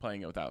 which is just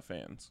playing it without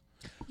fans.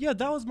 Yeah,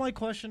 that was my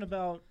question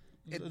about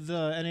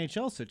the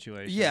NHL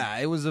situation. Yeah,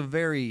 it was a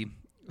very...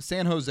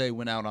 San Jose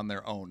went out on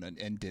their own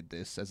and did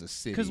this as a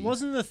city. Because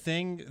wasn't the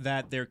thing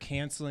that they're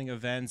canceling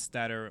events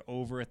that are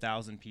over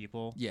 1,000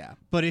 people? Yeah.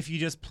 But if you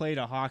just played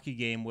a hockey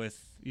game with,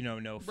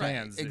 no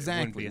fans,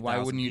 exactly. Why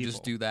wouldn't you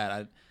just do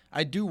that?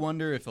 I do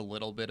wonder if a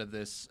little bit of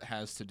this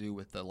has to do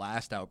with the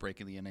last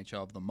outbreak in the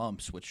NHL of the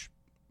mumps, which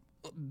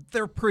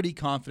they're pretty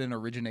confident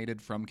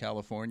originated from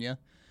California.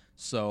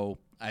 So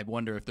I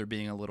wonder if they're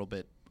being a little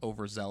bit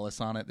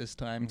overzealous on it this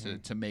time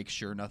to make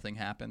sure nothing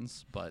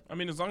happens. But I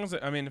mean, as long as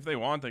if they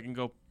want, they can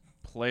go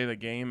play the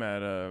game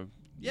at a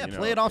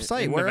play it off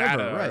site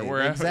wherever, right?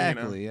 Wherever,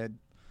 exactly.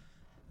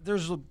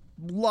 There's a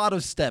lot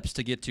of steps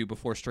to get to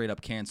before straight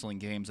up canceling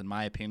games, in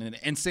my opinion.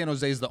 And San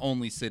Jose is the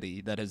only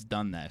city that has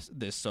done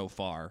this so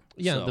far.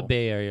 Yeah, so. The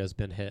Bay Area has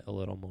been hit a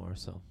little more,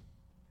 so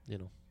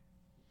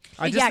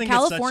I just think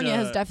California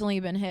has definitely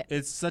been hit.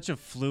 It's such a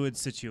fluid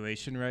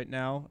situation right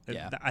now.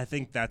 Yeah. I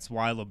think that's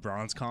why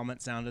LeBron's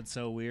comment sounded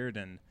so weird,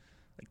 and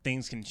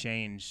things can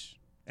change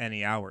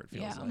any hour, it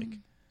feels like.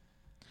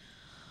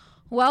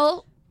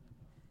 Well,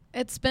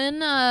 it's been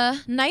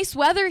nice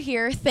weather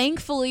here,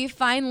 thankfully,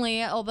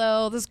 finally.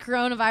 Although this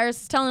coronavirus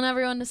is telling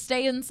everyone to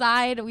stay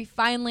inside, we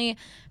finally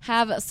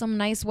have some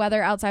nice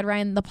weather outside.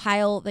 Ryan, the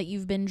pile that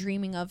you've been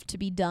dreaming of to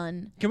be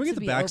done. Can we get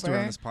the backstory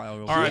on this pile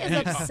real quick? All right. He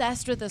is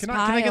obsessed with this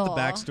pile. Can I get the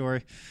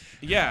backstory?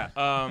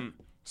 Yeah.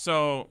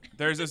 So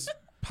there's this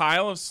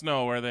pile of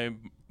snow where they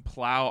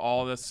plow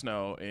all this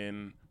snow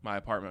in my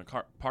apartment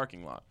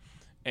parking lot.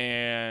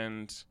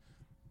 And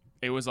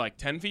it was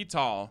 10 feet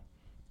tall.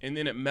 And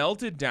then it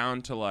melted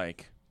down to I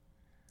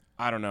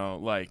don't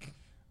know,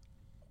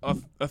 a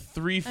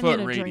 3-foot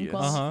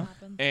radius.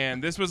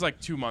 And this was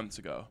 2 months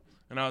ago.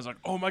 And I was like,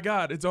 oh my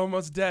God, it's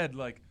almost dead.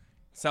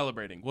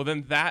 Celebrating. Well,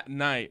 then that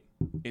night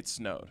it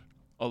snowed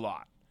a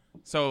lot.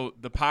 So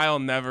the pile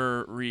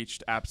never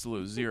reached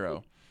absolute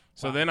zero.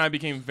 So then I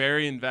became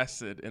very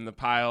invested in the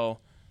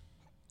pile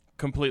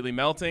completely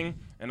melting.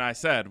 And I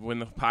said, when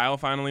the pile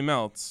finally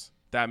melts,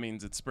 that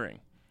means it's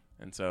spring.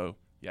 And so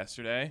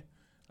yesterday,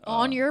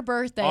 On your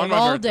birthday, on of my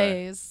all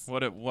birthday. days.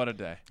 What a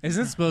day.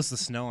 Isn't it supposed to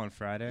snow on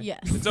Friday?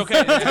 Yes. It's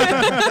okay.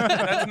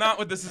 That's not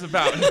what this is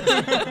about.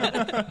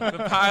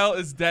 The pile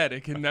is dead.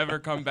 It can never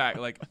come back.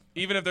 Like,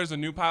 even if there's a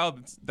new pile,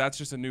 that's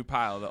just a new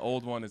pile. The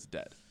old one is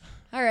dead.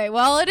 All right.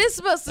 Well, it is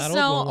supposed to That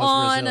snow old one was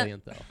on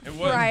resilient, though. It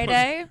was,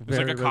 Friday. It was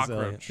like a Very resilient,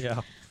 cockroach. Yeah.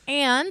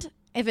 And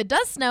if it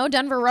does snow,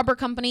 Denver Rubber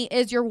Company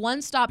is your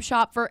one-stop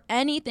shop for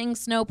anything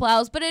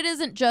snowplows, but it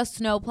isn't just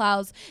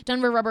snowplows.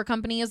 Denver Rubber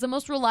Company is the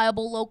most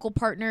reliable local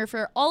partner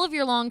for all of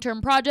your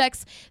long-term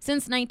projects.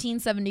 Since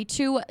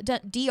 1972,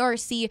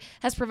 DRC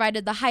has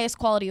provided the highest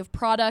quality of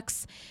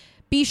products.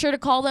 Be sure to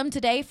call them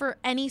today for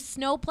any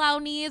snowplow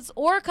needs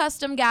or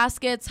custom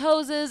gaskets,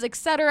 hoses,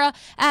 etc.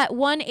 at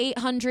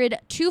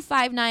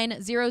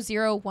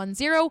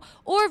 1-800-259-0010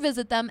 or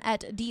visit them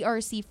at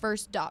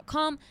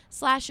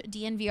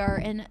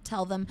drcfirst.com/DNVR and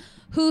tell them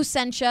who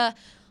sent you.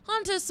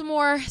 On to some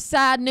more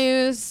sad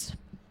news.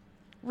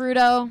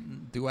 Rudo,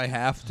 Do I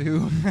have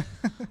to?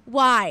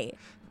 why?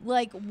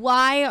 Like,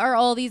 why are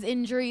all these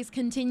injuries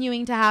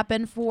continuing to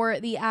happen for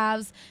the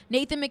Avs?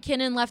 Nathan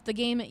MacKinnon left the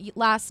game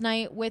last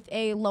night with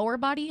a lower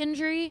body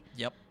injury.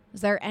 Yep.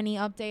 Is there any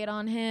update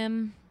on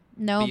him?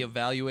 No. Be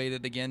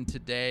evaluated again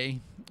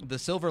today. The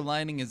silver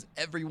lining is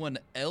everyone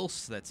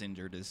else that's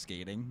injured is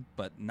skating,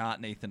 but not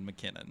Nathan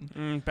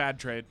MacKinnon. Bad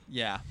trade.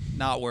 Yeah,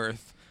 not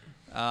worth.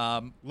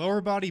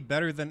 Lower body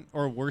better than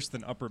or worse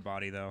than upper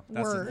body though.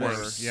 That's Worse. the thing.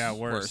 Worse. Yeah,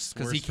 worse.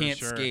 because he Worse for can't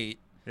sure. skate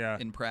Yeah.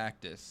 in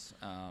practice.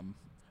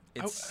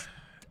 It's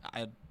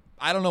I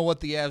don't know what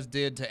the Avs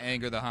did to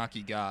anger the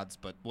hockey gods,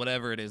 but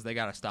whatever it is, they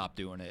got to stop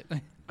doing it.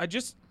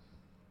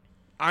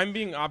 I'm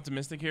being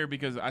optimistic here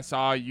because I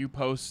saw you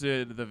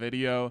posted the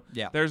video.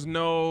 Yeah. There's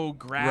no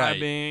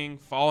grabbing,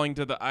 falling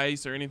to the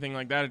ice, or anything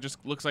like that. It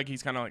just looks like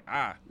he's kind of like,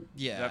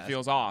 Yeah. that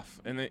feels off.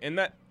 And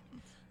that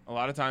a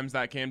lot of times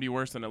that can be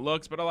worse than it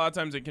looks, but a lot of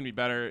times it can be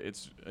better.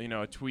 It's,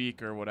 a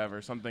tweak or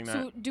whatever, something that.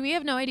 So do we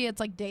have no idea it's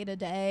like day to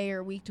day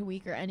or week to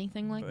week or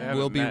anything like They that? haven't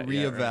Will be met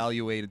yet, right?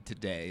 reevaluated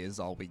today is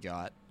all we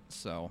got.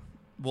 So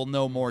we'll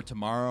know more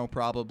tomorrow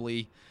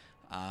probably.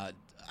 I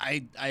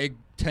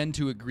tend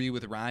to agree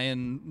with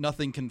Ryan.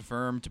 Nothing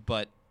confirmed,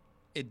 but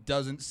it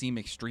doesn't seem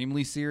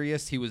extremely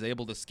serious. He was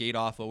able to skate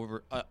off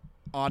over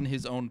on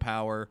his own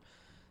power.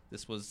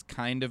 This was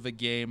kind of a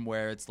game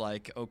where it's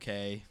like,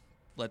 okay,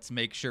 let's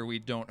make sure we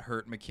don't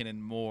hurt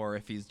MacKinnon more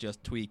if he's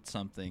just tweaked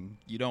something.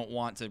 You don't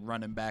want to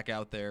run him back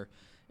out there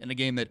in a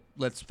game that,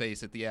 let's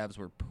face it, the Avs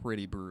were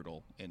pretty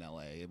brutal in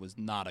LA. It was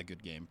not a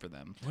good game for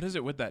them. What is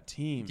it with that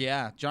team?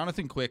 Yeah,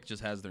 Jonathan Quick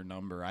just has their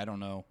number. I don't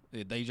know.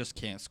 They just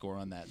can't score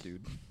on that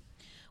dude.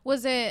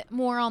 Was it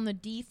more on the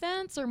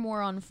defense or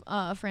more on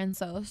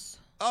Francouz?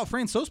 Oh,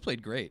 Francouz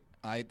played great.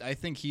 I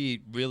think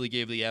he really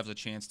gave the Avs a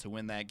chance to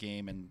win that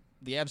game, and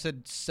the Avs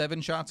had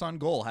 7 shots on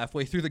goal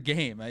halfway through the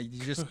game. You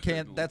just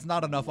can't. That's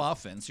not enough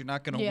offense. You're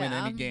not going to win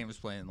any games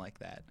playing like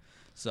that.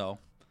 So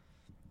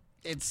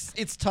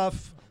it's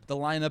tough. The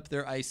lineup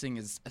they're icing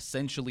is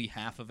essentially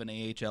half of an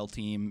AHL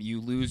team.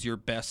 You lose your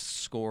best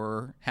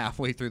scorer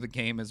halfway through the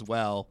game as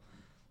well.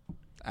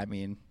 I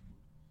mean,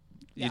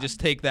 you just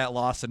take that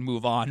loss and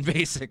move on,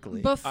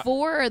 basically.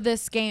 Before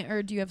this game,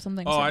 or do you have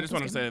something? Oh, to say I about just this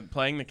want to game? say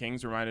playing the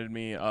Kings reminded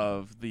me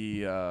of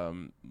the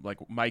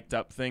mic'd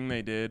up thing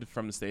they did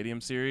from the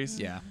Stadium series.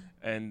 Yeah.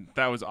 And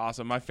that was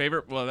awesome. My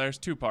favorite, well, there's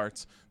 2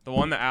 parts. The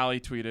one that Allie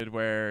tweeted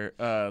where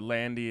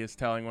Landy is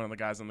telling one of the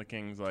guys on the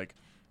Kings, like,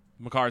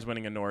 McCarr's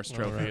winning a Norris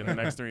Trophy in the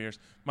next 3 years.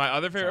 My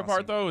other favorite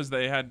part, though, is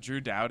they had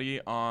Drew Doughty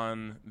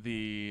on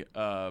the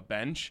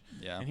bench.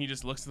 Yeah. And he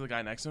just looks at the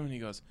guy next to him and he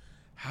goes,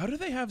 how do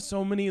they have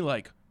so many,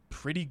 like,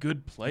 pretty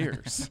good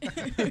players?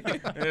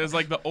 It was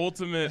like the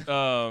ultimate,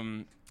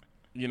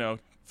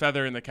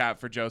 feather in the cap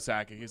for Joe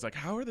Sakic. He's like,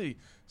 how are they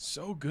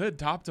so good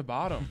top to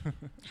bottom?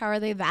 How are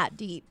they that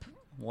deep?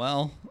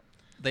 Well,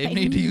 they They-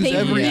 need to use they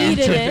every inch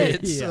needed of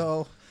it. it,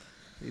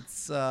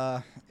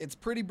 so it's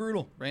pretty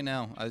brutal right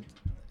now.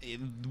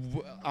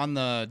 On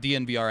the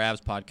DNVR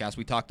Avs podcast,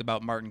 we talked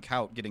about Martin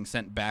Kaut getting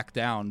sent back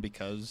down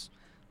because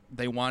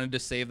they wanted to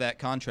save that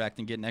contract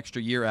and get an extra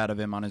year out of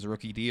him on his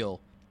rookie deal.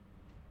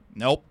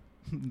 Nope.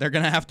 They're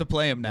going to have to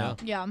play him now.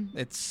 Yeah.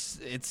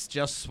 It's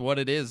just what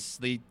it is.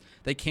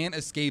 They can't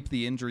escape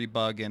the injury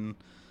bug, and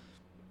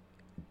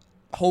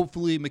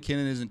hopefully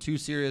MacKinnon isn't too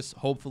serious.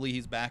 Hopefully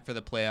he's back for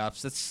the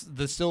playoffs. That's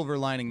the silver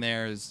lining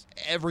there is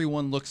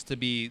everyone looks to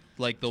be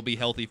like they'll be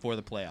healthy for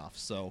the playoffs.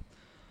 So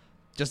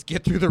just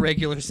get through the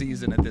regular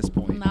season at this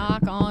point.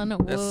 Knock on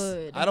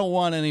wood. I don't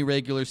want any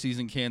regular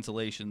season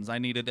cancellations. I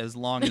need it as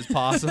long as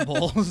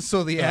possible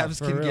so the Avs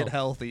for can real. get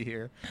healthy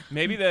here.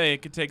 Maybe they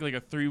could take like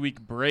a 3-week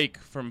break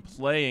from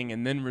playing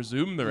and then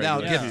resume the Now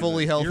regular get season.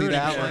 fully healthy You're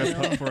that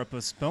gonna way. for a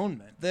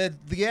postponement. The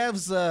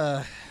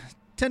Avs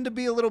tend to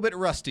be a little bit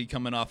rusty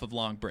coming off of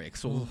long breaks,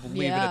 so we'll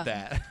leave it Yeah. at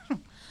that.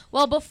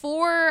 Well,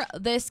 before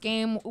this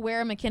game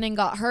where MacKinnon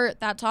got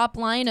hurt, that top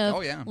line of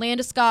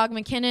Landeskog,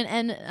 MacKinnon,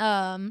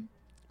 and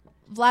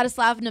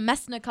Vladislav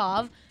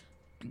Nemesnikov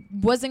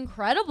was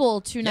incredible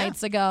 2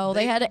 nights ago.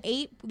 They had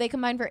 8. They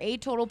combined for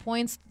 8 total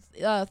points.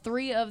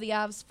 3 of the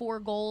Avs' 4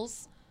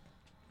 goals.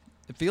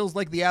 it feels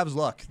like the Avs'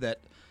 luck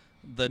that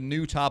the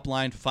new top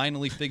line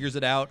finally figures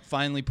it out,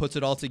 finally puts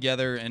it all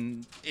together,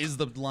 and is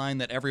the line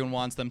that everyone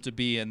wants them to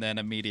be, and then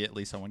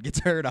immediately someone gets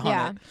hurt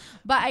on it.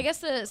 But I guess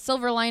the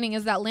silver lining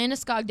is that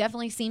Landeskog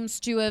definitely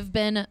seems to have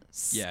been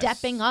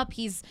stepping up.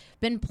 He's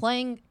been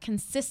playing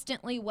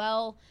consistently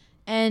well,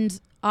 and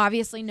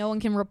obviously no one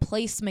can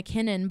replace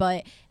McKinnon,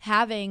 but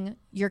having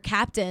your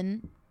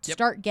captain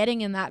start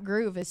getting in that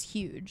groove is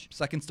huge.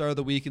 Second star of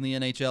the week in the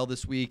NHL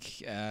this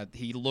week.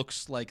 He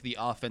looks like the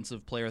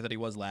offensive player that he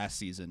was last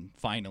season,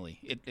 finally.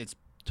 It's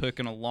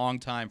taken a long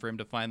time for him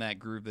to find that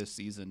groove this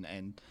season,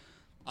 and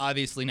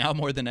obviously now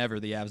more than ever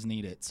the Avs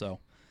need it. So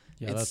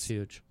yeah, that's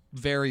huge.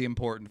 Very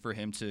important for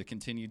him to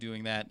continue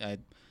doing that.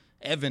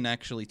 Evan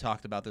actually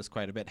talked about this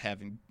quite a bit,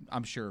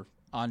 I'm sure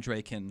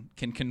Andre can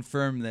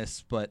confirm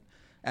this, but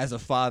as a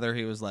father,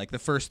 he was like, the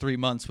first 3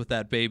 months with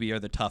that baby are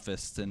the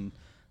toughest, and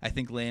I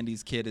think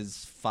Landy's kid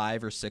is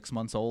 5 or 6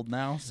 months old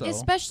now. So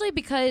especially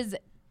because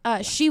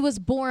she was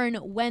born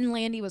when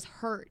Landy was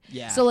hurt.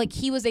 Yeah. So, like,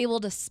 he was able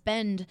to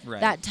spend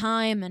that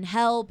time and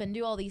help and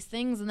do all these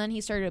things, and then he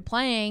started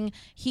playing.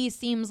 He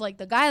seems like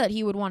the guy that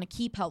he would want to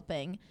keep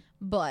helping,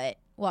 but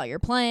while you're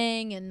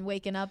playing and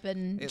waking up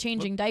and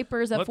changing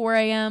diapers at 4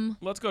 a.m.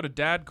 Let's go to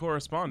dad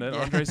correspondent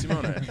Andre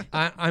Simone.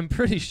 I'm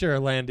pretty sure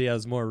Landy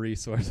has more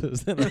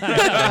resources than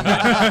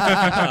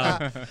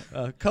I.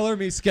 Color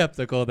me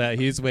skeptical that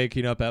he's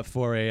waking up at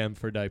 4 a.m.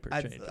 for diaper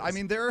changes. I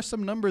mean, there are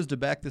some numbers to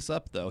back this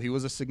up, though. He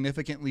was a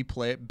significantly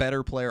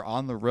better player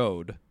on the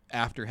road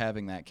after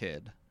having that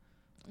kid.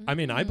 I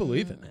mean, I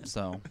believe in it.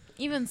 So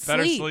even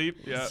better sleep.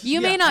 Yeah.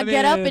 You may not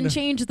get up and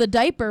change the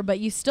diaper, but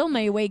you still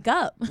may wake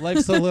up.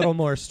 Life's a little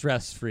more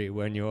stress-free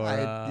when you're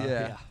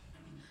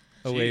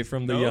away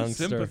from the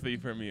youngster. No sympathy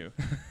from you.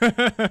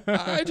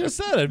 I just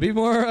said it'd be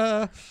more.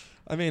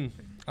 I mean,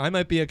 I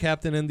might be a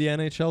captain in the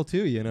NHL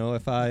too. You know,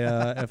 if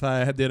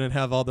I didn't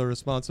have all the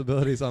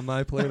responsibilities on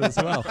my plate as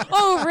well.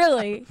 Oh,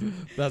 really?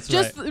 That's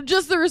right.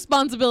 Just the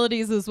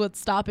responsibilities is what's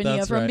stopping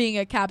you from being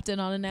a captain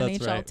on an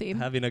NHL team.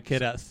 Having a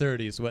kid at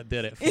 30 is what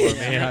did it for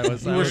me. I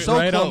was so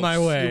right close. on my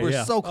way. You were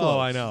so close. Oh,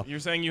 I know. You're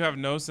saying you have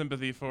no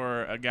sympathy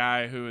for a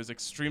guy who is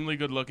extremely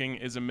good looking,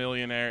 is a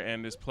millionaire,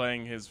 and is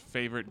playing his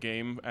favorite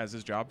game as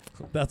his job?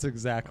 That's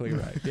exactly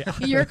right. Yeah.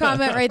 Your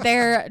comment right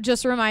there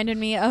just reminded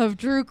me of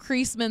Drew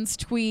Kreisman's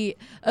tweet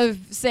of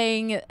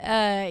saying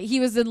he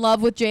was in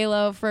love with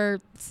J-Lo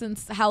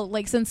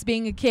since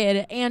being a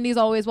kid, and he's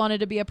always wanted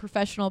to be a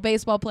professional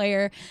baseball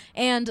player,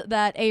 and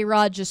that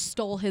A-Rod just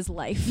stole his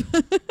life.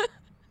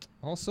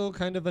 Also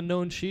kind of a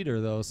known cheater,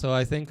 though, so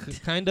I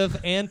think kind of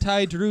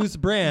anti-Drew's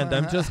brand,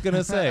 I'm just going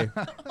to say.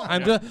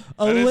 I'm just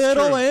a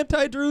little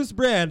anti-Drew's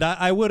brand.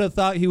 I would have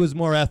thought he was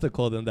more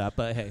ethical than that,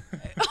 but hey,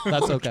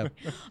 that's okay.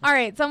 All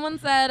right, someone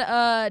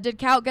said, did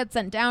Kaut get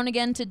sent down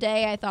again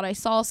today? I thought I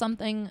saw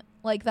something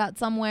like that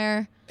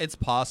somewhere. It's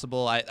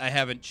possible. I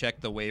haven't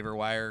checked the waiver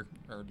wire,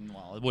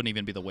 it wouldn't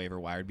even be the waiver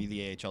wire. It'd be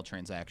the AHL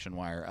transaction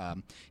wire.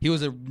 He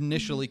was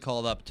initially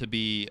called up to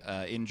be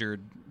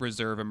injured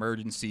reserve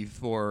emergency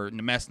for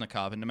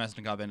Nemesnikov, and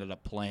Nemesnikov ended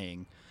up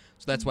playing.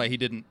 So that's why he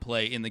didn't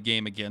play in the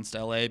game against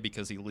LA,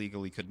 because he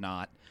legally could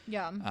not.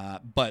 Yeah.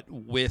 But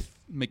with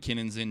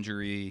McKinnon's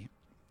injury,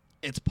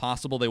 it's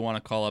possible they want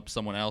to call up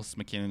someone else.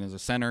 McKinnon is a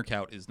center,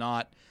 Kaut is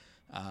not.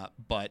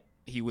 But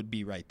he would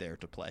be right there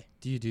to play.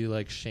 Do you do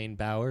like Shane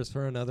Bowers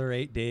for another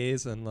 8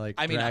 days and drag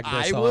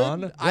I this would,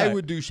 on? I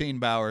would do Shane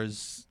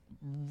Bowers.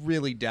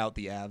 Really doubt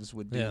the Avs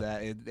would do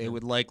that. It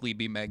would likely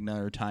be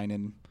Magna or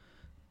Tynan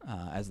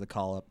as the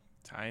call-up.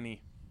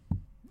 Tiny.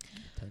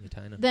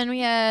 Then we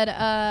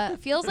had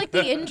feels like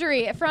the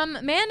injury from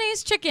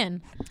Mayonnaise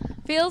Chicken.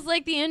 Feels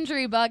like the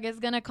injury bug is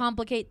going to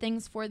complicate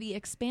things for the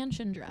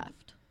expansion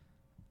draft.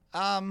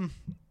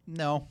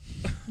 No.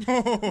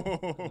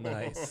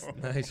 Nice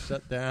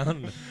shut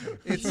down.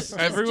 It's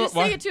everyone. Just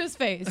say it to his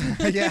face.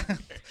 Yeah.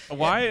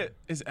 Why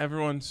is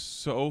everyone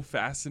so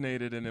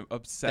fascinated and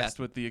obsessed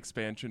with the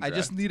expansion draft? I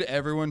just need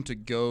everyone to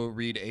go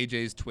read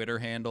AJ's Twitter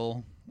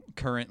handle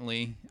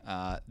currently.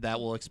 That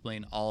will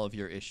explain all of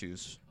your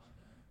issues.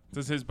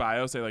 Does his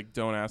bio say, like,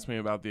 don't ask me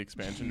about the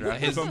expansion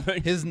draft or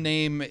something? His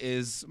name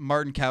is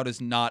Martin Kaut is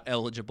not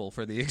eligible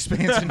for the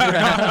expansion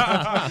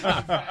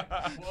draft.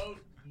 Quote,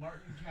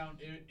 Martin Count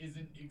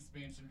isn't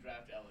expansion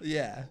draft eligible.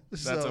 Yeah.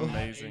 That's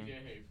amazing.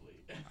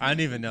 I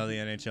didn't even know the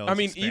NHL was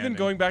even expanding.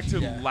 going back to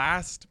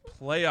last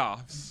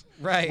playoffs,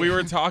 right? We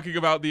were talking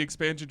about the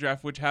expansion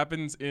draft, which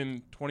happens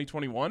in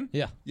 2021.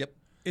 Yeah. Yep.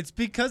 It's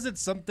because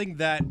it's something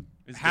that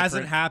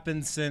hasn't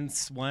happened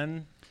since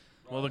when?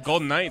 Well, the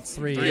Golden Knights.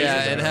 3 years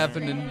ago. It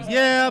happened in.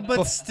 Yeah,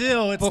 but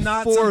still, it's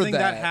not before something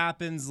that that.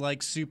 happens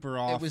like super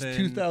often. It was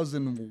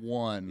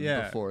 2001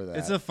 Yeah, before that.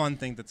 it's a fun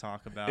thing to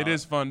talk about. It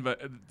is fun,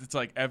 but it's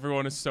like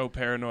everyone is so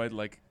paranoid.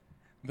 Like,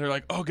 they're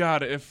like, oh,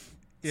 God, if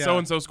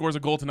so-and-so scores a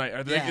goal tonight,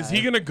 is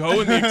he going to go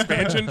in the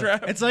expansion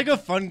draft? It's like a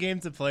fun game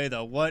to play,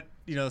 though. What,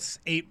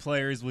 8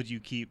 players would you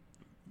keep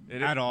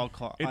at all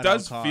costs? It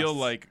does feel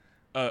like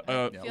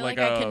I feel like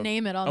I can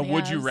name it on a the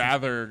would you Avs.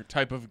 rather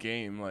type of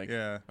game. Like,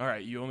 Yeah. all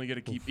right, you only get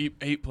to keep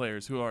 8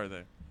 players. Who are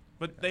they?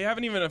 But they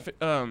haven't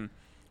even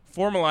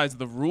formalized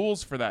the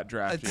rules for that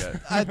draft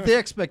yet. The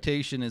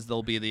expectation is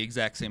they'll be the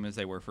exact same as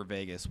they were for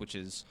Vegas, which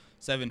is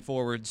 7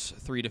 forwards,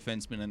 3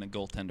 defensemen, and a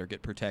goaltender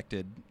get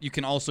protected. You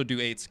can also do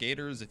 8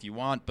 skaters if you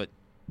want, but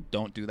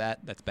don't do that.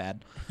 That's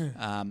bad.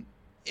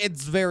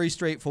 It's very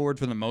straightforward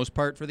for the most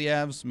part for the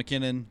Avs.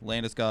 McKinnon,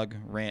 Landeskog,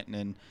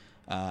 Rantanen,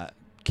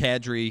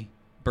 Kadri,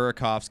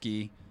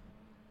 Burakovsky,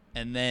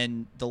 and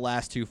then the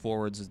last 2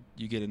 forwards,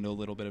 you get into a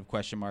little bit of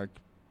question mark.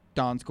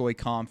 Donskoy,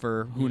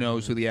 Comfer, who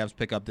knows who the Avs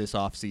pick up this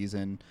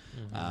offseason.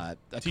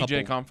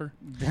 TJ Comfer?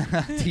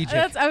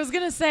 TJ. I was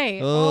going to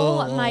say,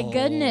 oh, my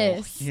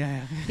goodness.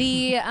 Yeah.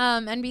 The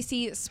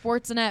NBC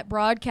Sportsnet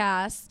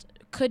broadcast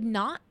could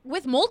not,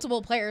 with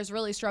multiple players,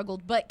 really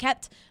struggled, but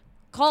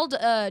called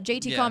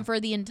JT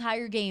Comfer the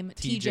entire game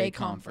TJ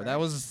Comfer. That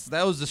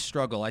was a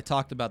struggle. I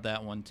talked about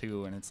that one,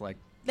 too, and it's like,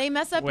 they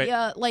mess up,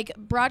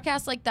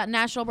 broadcasts like that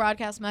national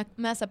broadcast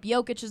mess up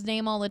Jokic's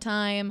name all the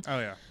time. Oh,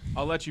 yeah.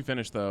 I'll let you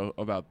finish, though,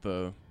 about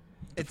the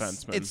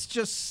defenseman. It's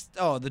just,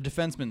 the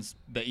defenseman's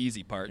the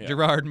easy part. Yeah.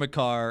 Gerard,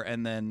 Makar,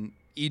 and then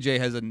EJ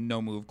has a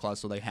no-move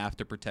clause, so they have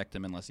to protect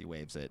him unless he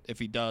waives it. If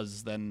he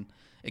does, then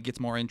it gets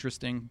more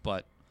interesting,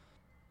 but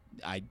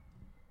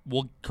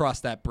we'll cross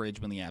that bridge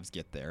when the Avs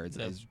get there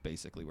is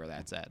basically where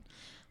that's at.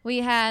 We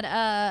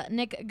had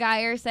Nick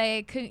Geyer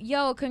say,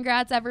 yo,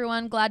 congrats,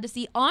 everyone. Glad to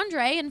see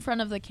Andre in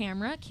front of the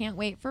camera. Can't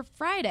wait for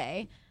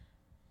Friday.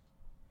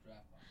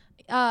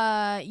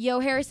 Yo,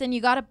 Harrison,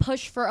 you got to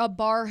push for a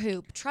bar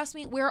hoop. Trust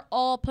me, we're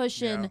all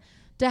pushing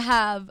to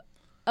have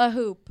a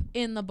hoop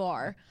in the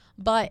bar.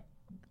 But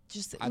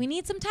we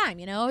need some time,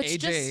 It's AJ,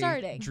 just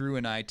starting. Drew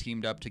and I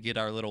teamed up to get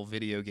our little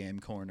video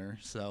game corner,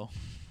 so.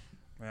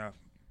 Yeah.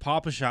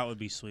 Pop-A-Shot would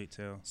be sweet,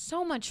 too.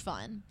 So much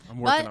fun. I'm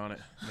working on it.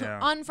 Yeah.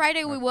 On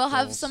Friday, we will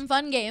have goals. some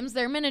fun games.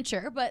 They're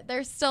miniature, but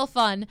they're still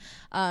fun.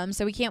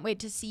 So we can't wait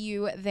to see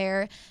you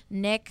there,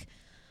 Nick.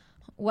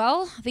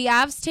 Well, the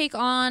Avs take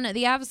on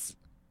the Avs.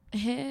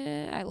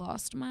 I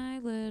lost my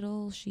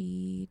little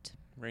sheet.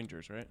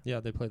 Rangers, right?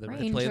 Yeah, they play the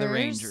Rangers. They play the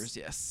Rangers,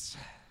 yes.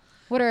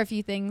 What are a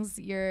few things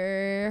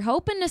you're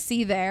hoping to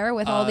see there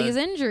with all these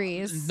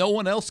injuries? No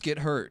one else get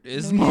hurt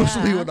is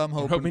mostly what I'm We're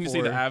hoping hoping to for.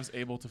 see the Avs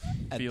able to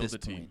at field this the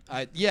team.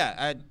 point.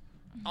 I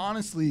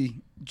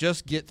honestly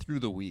just get through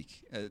the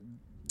week.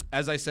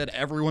 As I said,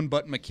 everyone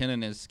but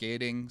McKinnon is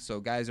skating,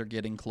 so guys are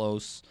getting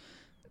close.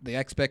 The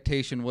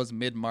expectation was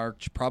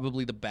mid-March,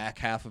 probably the back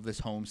half of this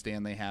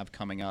homestand they have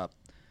coming up.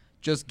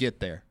 Just get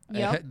there.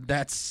 Yep.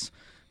 That's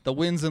the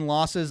wins and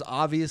losses.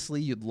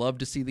 Obviously, you'd love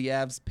to see the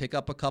Avs pick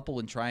up a couple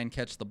and try and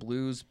catch the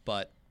Blues,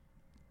 but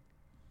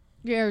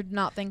You're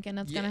not thinking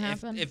it's going to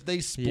happen? If they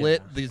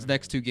split these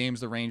next 2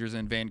 games, the Rangers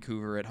and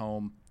Vancouver at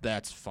home,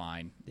 that's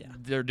fine. Yeah.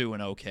 They're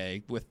doing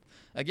okay.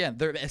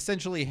 They're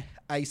essentially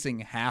icing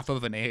half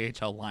of an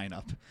AHL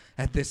lineup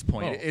at this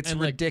point. It's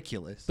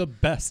ridiculous. The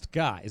best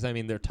guys. I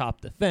mean, their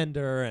top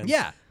defender and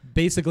Yeah.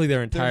 basically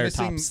their entire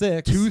top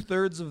 6.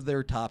 2/3 of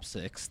their top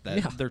 6.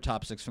 Their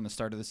top 6 from the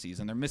start of the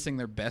season. They're missing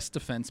their best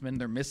defenseman.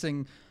 They're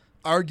missing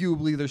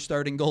arguably their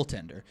starting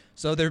goaltender.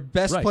 So their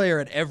best player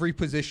at every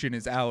position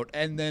is out,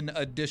 and then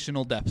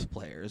additional depth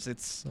players.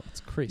 It's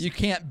crazy. You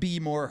can't be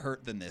more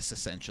hurt than this,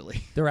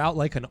 essentially. They're out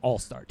like an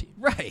all-star team.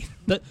 Right.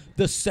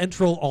 The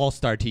central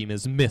all-star team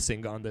is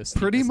missing on this team.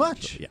 Pretty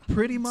much. Yeah.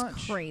 Pretty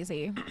much.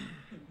 Crazy.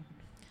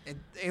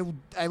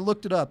 I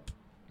looked it up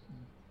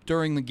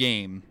during the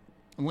game.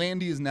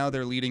 Landy is now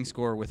their leading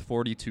scorer with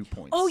 42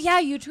 points. Oh, yeah,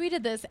 you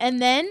tweeted this.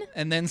 And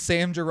then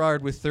Sam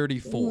Girard with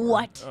 34.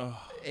 What?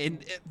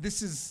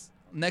 This is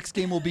next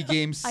game will be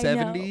game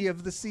 70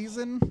 of the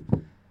season.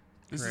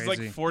 This is like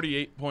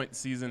 48-point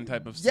season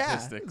type of Yeah.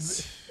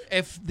 statistics.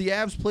 If the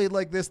Avs played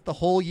like this the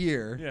whole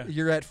year,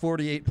 you're at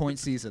 48-point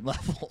season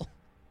level.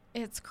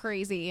 It's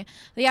crazy.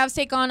 The Avs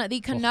take on the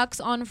Canucks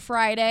on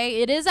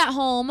Friday. It is at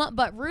home,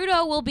 but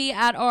Rudo will be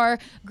at our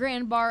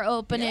Grand Bar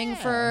opening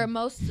for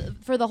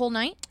the whole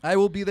night. I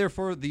will be there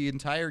for the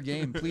entire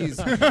game.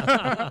 Please,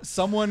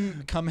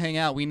 someone come hang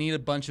out. We need a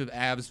bunch of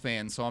Avs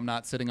fans, so I'm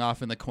not sitting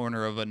off in the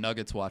corner of a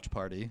Nuggets watch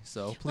party.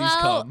 So please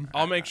come.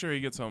 I'll make sure he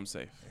gets home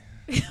safe.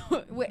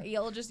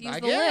 You'll just use the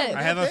Again, lid.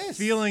 I have a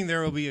feeling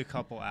there will be a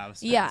couple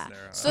Avs fans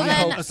there. So I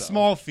then hope a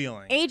small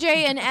feeling. AJ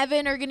and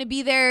Evan are going to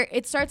be there.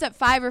 It starts at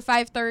 5 or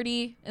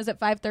 5:30. Is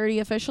it 5:30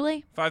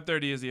 officially?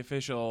 5:30 is the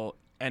official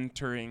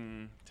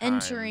entering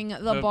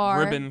the bar.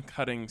 Ribbon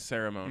cutting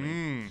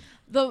ceremony.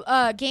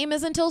 The game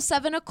is until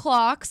 7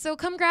 o'clock, so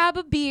come grab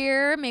a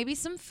beer, maybe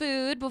some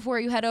food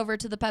before you head over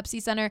to the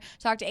Pepsi Center.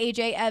 Talk to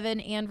AJ, Evan,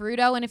 and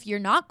Rudo. And if you're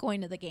not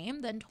going to the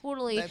game, then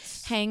totally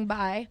hang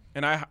by.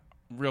 And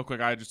real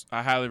quick, I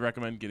highly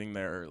recommend getting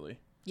there early.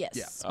 Yes.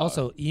 Yeah.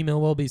 Also,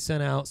 email will be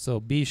sent out, so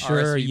be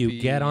sure RSVP,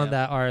 you get on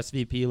that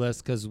RSVP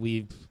list because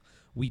we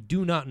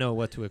do not know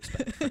what to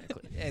expect,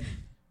 frankly.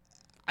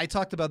 I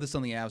talked about this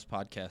on the Avs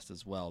podcast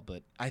as well,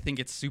 but I think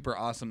it's super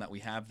awesome that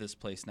we have this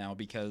place now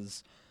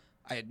because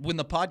when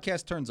the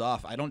podcast turns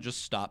off, I don't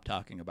just stop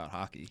talking about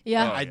hockey.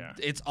 Yeah.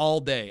 It's all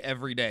day,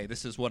 every day.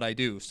 This is what I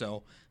do.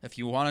 So if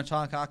you want to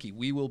talk hockey,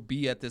 we will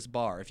be at this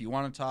bar. If you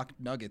want to talk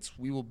Nuggets,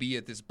 we will be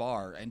at this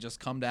bar, and just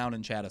come down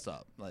and chat us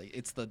up. Like,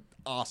 it's the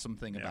awesome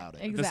thing about it.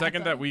 Exactly. The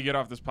second that we get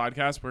off this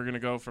podcast, we're going to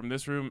go from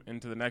this room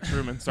into the next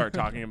room and start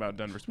talking about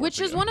Denver sports.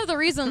 Which is again. one of the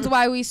reasons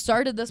why we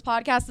started this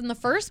podcast in the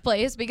first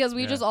place, because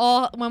we just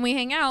all, when we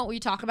hang out, we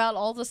talk about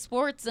all the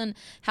sports and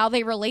how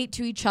they relate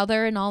to each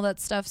other and all that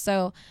stuff.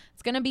 So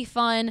it's going to be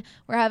fun.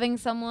 We're having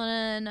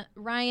someone,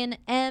 Ryan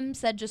M.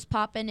 said, just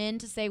popping in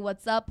to say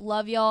what's up.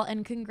 Love y'all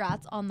and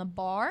congrats on the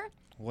bar.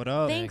 What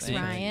up? Thanks, Thank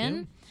Ryan.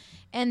 you.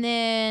 And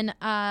then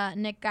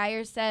Nick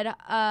Geyer said,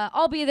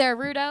 I'll be there,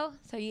 Rudo.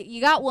 So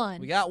you got one.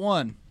 We got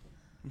one.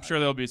 I'm sure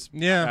there'll be.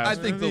 Yeah, I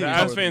think the there'll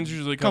be Avs more fans than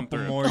usually a come couple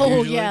through. more. Oh,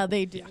 usually. yeah,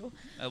 they do.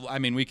 I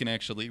mean, we can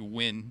actually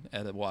win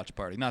at a watch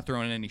party. Not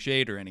throwing any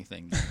shade or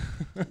anything.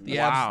 The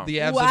Wow. Avs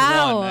have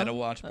Wow. won at a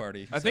watch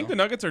party. I think so. the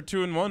Nuggets are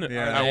 2-1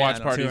 Yeah, at they- watch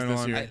yeah, parties 2-1.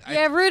 this year.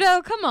 Yeah,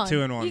 Rudo, come on.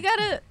 2-1. You got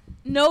to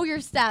know your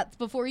stats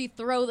before you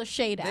throw the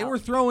shade out. They were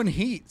throwing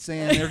heat,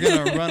 saying they're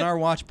going to run our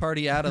watch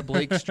party out of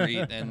Blake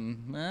Street,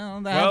 and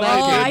Well, that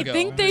I didn't go.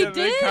 think they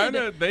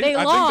did. They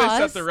I lost. think they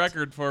set the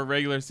record for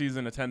regular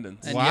season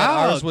attendance. And Wow, yet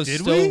ours was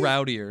did still we?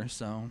 rowdier.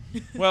 So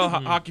Well,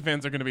 hockey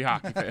fans are going to be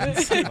hockey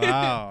fans.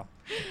 Wow.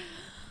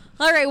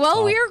 All right,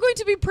 well, we are going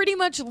to be pretty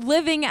much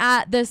living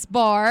at this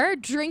bar,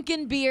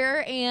 drinking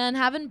beer and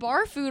having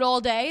bar food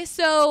all day.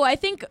 So I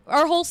think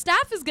our whole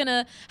staff is going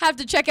to have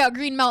to check out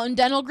Green Mountain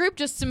Dental Group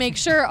just to make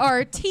sure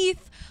our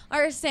teeth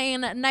are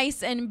staying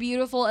nice and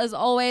beautiful as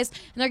always.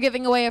 And they're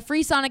giving away a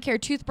free Sonicare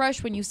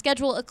toothbrush when you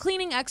schedule a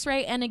cleaning,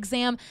 x-ray, and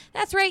exam.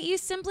 That's right, you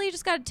simply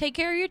just got to take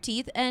care of your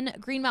teeth, and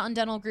Green Mountain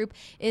Dental Group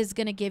is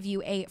going to give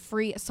you a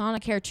free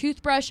Sonicare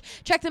toothbrush.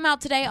 Check them out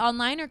today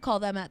online or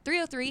call them at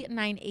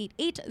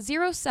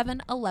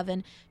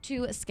 303-988-0711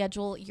 to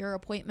schedule your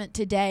appointment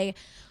today.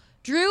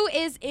 Drew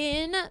is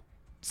in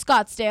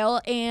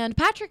Scottsdale, and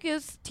Patrick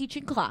is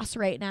teaching class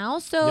right now.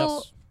 So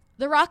Yes.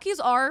 the Rockies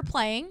are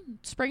playing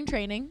spring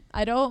training.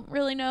 I don't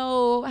really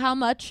know how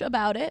much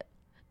about it.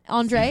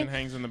 Andre, Season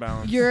hangs in the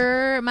balance.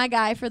 you're my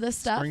guy for this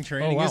stuff. Spring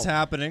training wow. is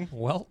happening.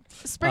 Well,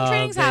 Spring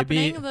training's they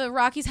happening. beat- The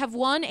Rockies have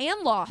won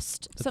and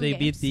lost some they games.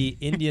 beat the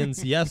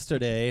Indians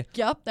yesterday.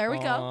 Yep, there we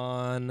go.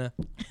 On,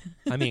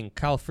 I mean,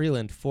 Kyle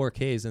Freeland, 4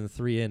 Ks in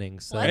 3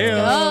 innings. So. Let's Hey-o.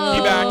 go.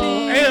 He back.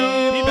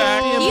 He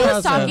back. He was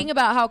Impressive. talking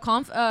about how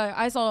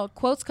I saw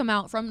quotes come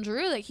out from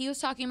Drew that he was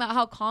talking about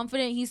how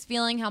confident he's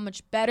feeling, how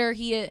much better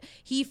he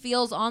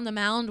feels on the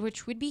mound,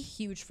 which would be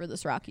huge for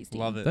this Rockies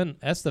team. Love it. Then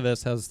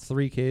Estevez has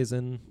 3 Ks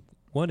in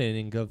 1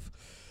 inning of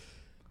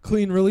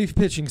clean relief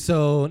pitching.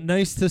 So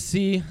nice to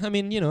see. I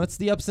mean, it's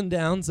the ups and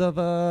downs of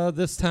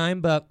this time,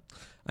 but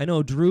I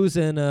know Drew's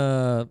in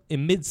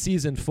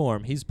mid-season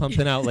form. He's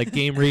pumping out like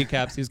game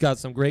recaps. He's got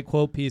some great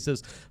quote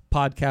pieces,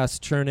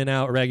 podcasts churning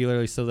out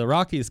regularly. So the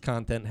Rockies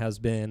content has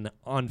been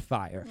on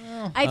fire.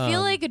 I feel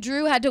like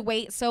Drew had to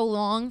wait so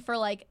long for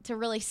to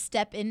really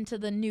step into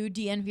the new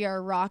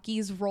DNVR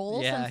Rockies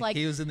role yeah, since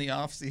he was in the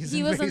off season.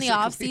 he was in the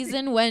off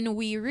season when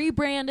we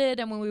rebranded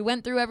and when we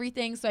went through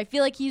everything. So I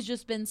feel like he's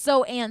just been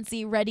so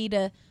antsy, ready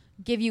to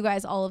give you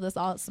guys all of this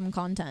awesome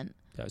content.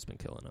 Guy's been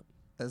killing it.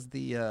 As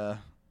the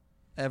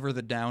ever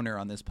the downer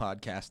on this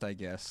podcast, I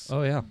guess.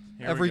 Oh, yeah.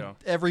 Here we go.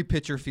 Every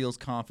pitcher feels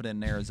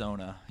confident in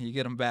Arizona. You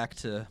get them back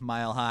to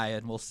Mile High,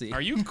 and we'll see.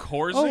 Are you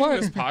coursing what?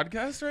 this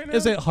podcast right now?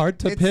 Is it hard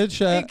to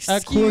pitch at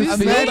Excuse Coors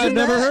me? Field? I've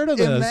never heard of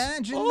this.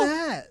 Imagine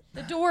that.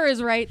 The door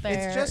is right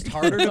there. It's just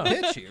harder to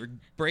pitch here.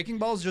 Breaking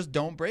balls just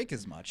don't break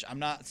as much. I'm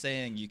not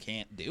saying you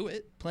can't do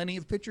it. Plenty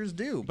of pitchers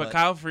do. But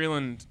Kyle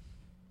Freeland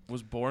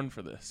was born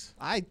for this.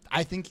 I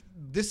think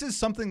this is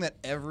something that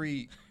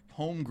every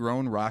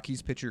homegrown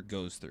Rockies pitcher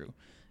goes through.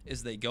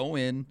 Is they go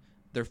in,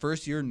 their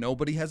first year,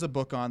 nobody has a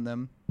book on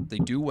them. They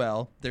do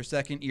well. Their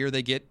second year,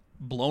 they get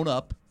blown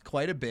up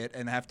quite a bit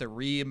and have to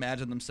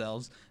reimagine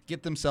themselves,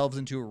 get themselves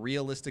into a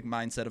realistic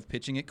mindset of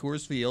pitching at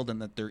Coors Field and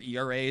that their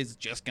ERA is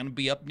just going to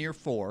be up near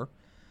 4.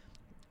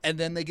 And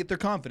then they get their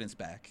confidence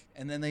back.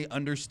 And then they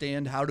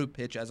understand how to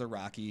pitch as a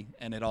Rocky,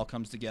 and it all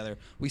comes together.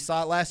 We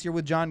saw it last year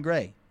with John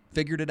Gray.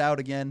 Figured it out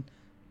again.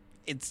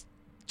 It's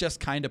just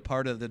kind of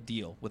part of the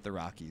deal with the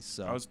Rockies.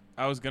 So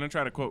I was gonna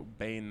try to quote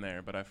Bane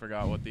there, but I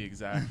forgot what the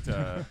exact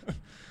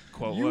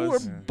quote you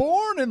was. were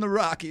born in the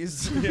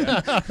Rockies.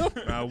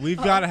 We've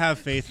got to have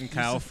faith in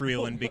Kyle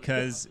Freeland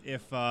because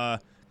if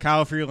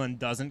Kyle Freeland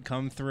doesn't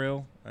come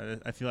through,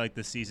 I feel like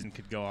the season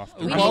could go off.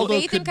 We have Ubaldo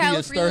faith in could be Kyle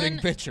a starting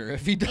Freeland pitcher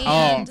if he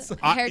does.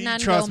 and Oh,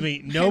 trust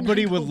me,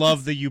 nobody would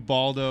love the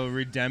Ubaldo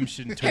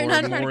redemption tour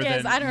Hernan more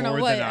Hernandez, than I don't know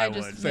more what than I I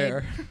just would. made.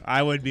 Fair.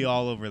 I would be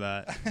all over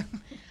that.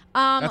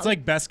 That's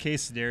like best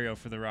case scenario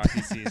for the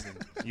Rocky season.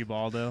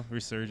 Ubaldo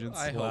resurgence.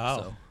 I hope Wow.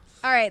 so.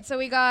 All right, so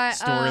we got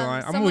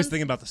Storyline. I'm always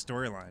thinking about the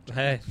storyline.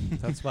 Hey,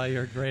 that's why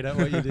you're great at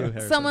what you do,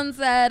 Harrison. Someone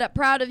said,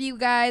 proud of you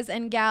guys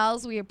and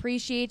gals. We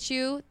appreciate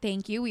you.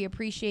 Thank you. We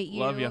appreciate you.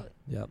 Love ya.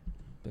 Yep.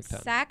 Big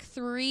time. Sack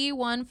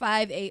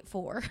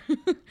 31584.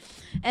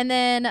 And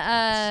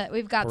then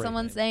we've got Great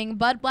someone name. saying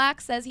Bud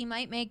Black says he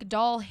might make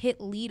Dahl hit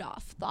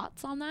leadoff.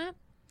 Thoughts on that?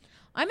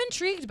 I'm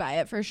intrigued by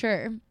it for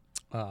sure.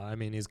 I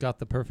mean, he's got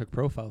the perfect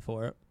profile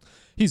for it.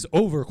 He's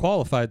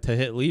overqualified to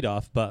hit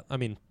leadoff, but I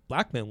mean,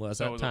 Blackman was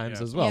So at was times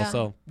yeah. as well. Yeah.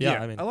 So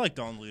I mean, I like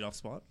Dahl in the leadoff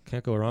spot.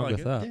 can't go wrong like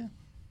with it. that. Yeah.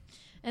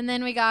 And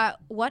then we got,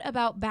 what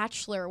about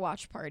bachelor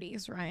watch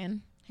parties,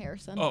 Ryan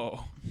Harrison?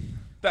 Oh,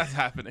 that's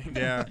happening.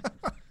 Yeah.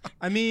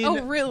 I mean,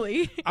 Oh,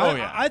 really?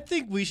 I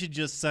think we should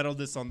just settle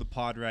this on the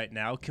pod right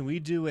now. Can we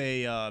do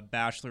a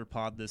bachelor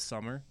pod this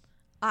summer?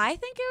 I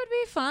think it would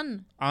be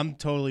fun. I'm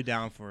totally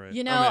down for it.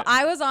 You know,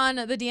 I was on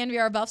the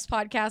DNVR Buffs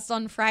podcast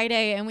on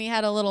Friday, and we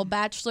had a little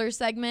bachelor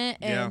segment,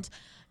 and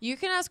you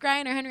can ask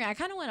Ryan or Henry. I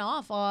kind of went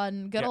off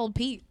on good old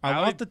Pete. I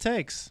want the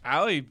takes.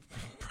 Allie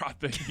brought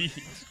the heat.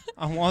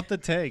 I want the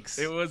takes.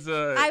 It was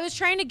I was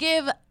trying to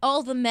give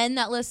all the men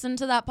that listen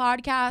to that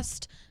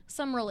podcast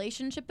some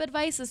relationship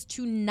advice as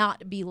to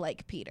not be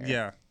like Peter.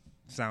 Yeah.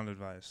 Sound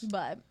advice.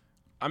 But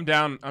I'm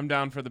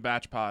down for the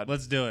batch pod.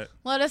 Let's do it.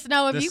 let us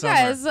know if This you summer.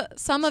 guys,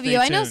 some of Stay you,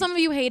 I know tuned. some of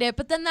you hate it,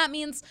 but then that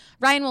means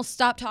Ryan will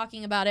stop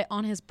talking about it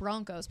on his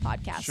Broncos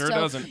podcast. Sure so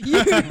doesn't.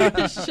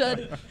 You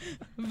should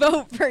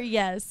vote for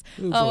yes.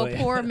 Oh, boy.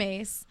 poor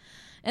Mace.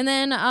 And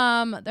then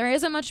there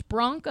isn't much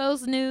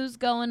Broncos news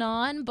going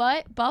on,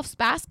 but Buffs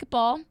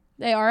basketball,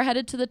 they are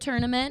headed to the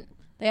tournament.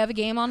 They have a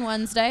game on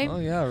Wednesday. Oh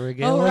yeah,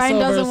 regale us Ryan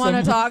over doesn't want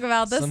to some- talk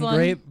about this some one.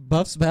 great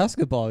Buffs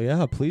basketball.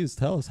 Yeah, please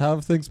tell us, how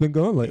have things been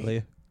going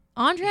lately?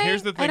 Andre,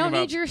 Here's the I thing don't about-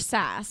 need your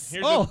sass.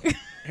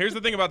 Here's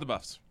the thing about the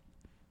Buffs.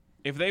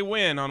 If they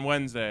win on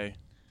Wednesday,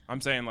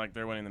 I'm saying like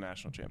they're winning the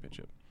national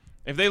championship.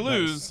 If they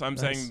lose, I'm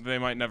saying they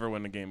might never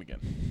win a game again.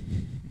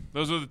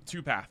 Those are the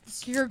two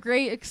paths. You're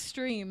great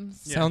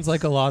extremes. Yeah. Sounds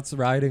like a lot's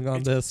riding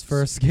on this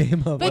first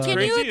game of. But can you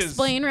Crazy is-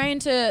 explain, Ryan,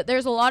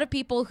 there's a lot of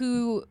people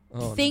who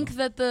Oh, think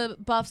that the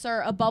Buffs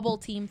are a bubble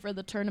team for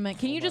the tournament.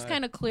 Can you just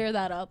kind of clear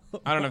that up?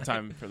 I don't have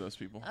time for those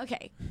people.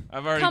 Okay.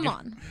 I've already Come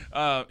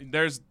on.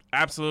 There's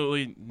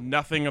absolutely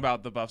nothing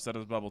about the Buffs that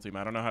is a bubble team.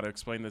 I don't know how to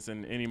explain this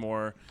in any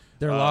more.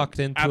 They're locked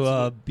into a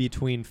absolute-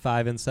 between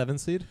 5 and 7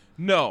 seed.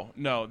 No.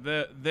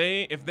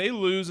 If they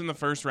lose in the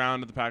first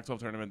round of the Pac-12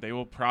 tournament, they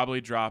will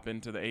probably drop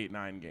into the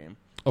 8-9 game.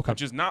 Okay.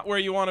 Which is not where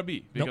you want to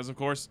be because, of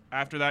course,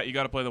 after that you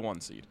got to play the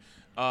 1 seed.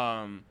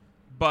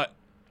 But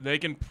they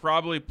can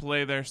probably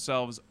play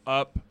themselves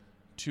up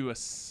to a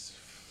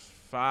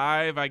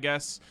 5, I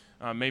guess,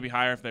 maybe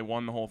higher if they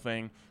won the whole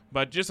thing.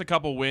 But just a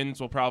couple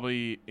wins will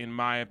probably, in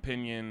my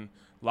opinion,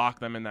 lock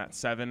them in that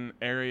 7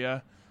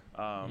 area.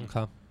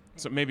 Okay.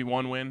 So maybe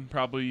 1 win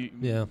probably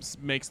Yeah.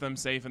 makes them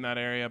safe in that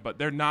area, but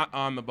they're not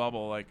on the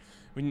bubble. Like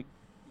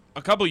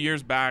a couple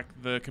years back,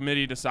 the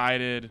committee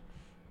decided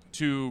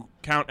to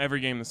count every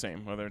game the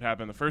same, whether it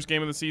happened the first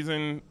game of the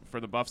season for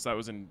the Buffs that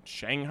was in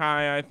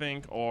Shanghai, I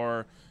think,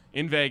 or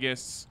in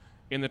Vegas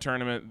in the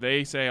tournament.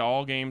 They say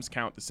all games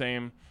count the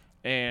same,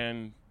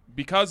 and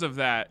because of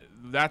that,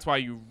 that's why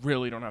you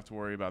really don't have to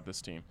worry about this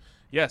team.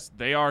 Yes,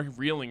 they are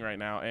reeling right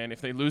now, and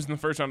if they lose in the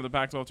first round of the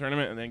Pac-12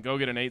 tournament and then go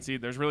get an 8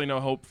 seed, there's really no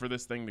hope for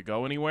this thing to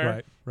go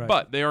anywhere. Right.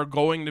 But they are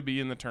going to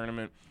be in the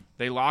tournament.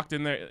 They locked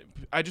in their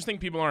 – I just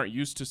think people aren't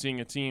used to seeing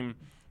a team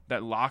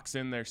that locks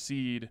in their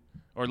seed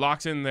or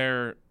locks in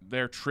their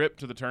trip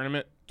to the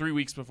tournament 3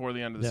 weeks before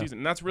the end of the season.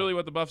 And that's really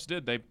what the Buffs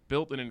did. They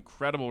built an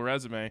incredible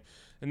resume,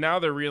 and now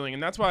they're reeling.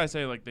 And that's why I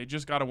say, like, they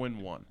just got to win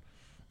 1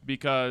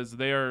 because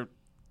they are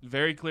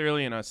very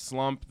clearly in a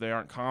slump. They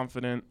aren't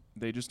confident.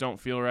 They just don't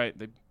feel right.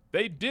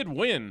 They did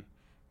win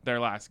their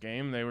last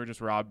game. They were just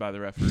robbed by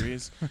the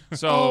referees.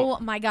 So Oh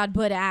my God!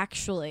 But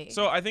actually,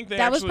 so I think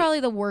that was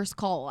probably the worst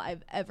call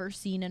I've ever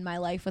seen in my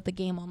life with the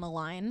game on the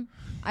line.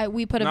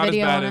 We put a not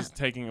video as bad on as it.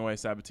 taking away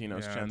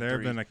Sabatino's Yeah, Chen there have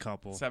 3. been a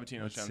couple.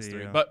 Sabatino Let's Chen's see,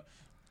 3. yeah. But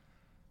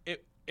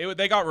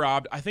they got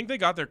robbed. I think they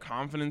got their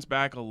confidence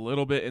back a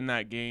little bit in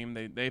that game.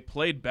 They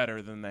played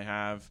better than they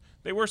have.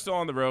 They were still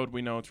on the road.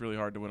 We know it's really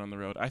hard to win on the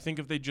road. I think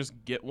if they just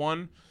get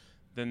one,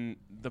 then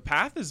the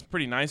path is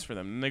pretty nice for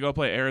them. And they go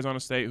play Arizona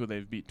State, who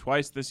they've beat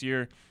twice this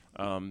year.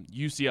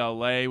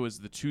 UCLA was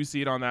the 2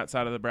 seed on that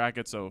side of the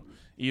bracket, so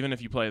even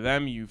if you play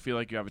them, you feel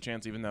like you have a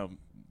chance, even though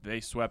they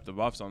swept the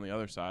Buffs on the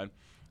other side.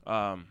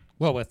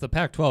 Well, with the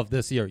Pac-12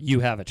 this year,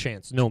 you have a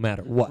chance no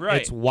matter what.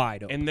 Right. It's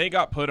wide open. And they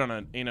got put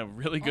in a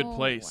really good Oh,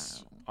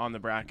 place on the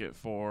bracket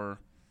for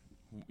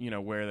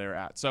where they're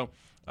at. So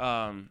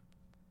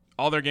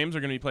all their games are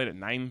going to be played at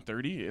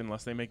 9:30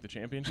 unless they make the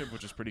championship,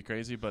 which is pretty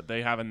crazy. But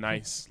they have a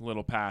nice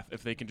little path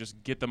if they can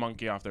just get the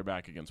monkey off their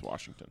back against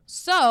Washington.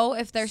 So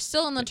if they're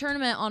still in the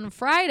tournament on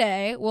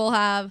Friday, we'll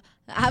have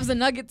the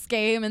Nuggets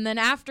game, and then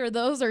after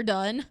those are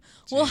done,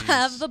 we'll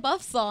have the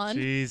Buffs on.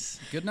 Jeez.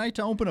 Good night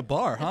to open a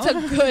bar, huh?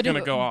 It's a good,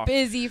 Gonna go off.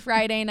 busy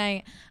Friday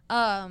night.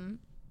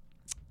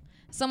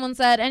 Someone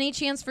said, any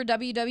chance for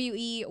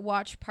WWE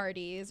watch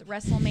parties?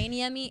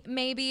 WrestleMania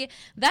maybe?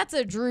 That's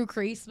a Drew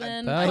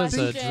Kreisman That is a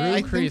question. Drew I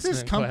think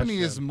this Kreisman company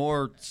is question.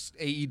 more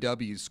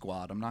AEW's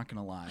squad. I'm not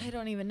going to lie. I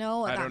don't even know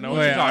what I that don't know means.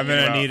 what you're Wait, I'm talking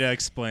gonna about. need an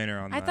explainer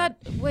on I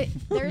that. thought, wait,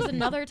 there's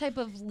another type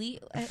of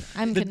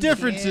I'm The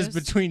differences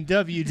confused. between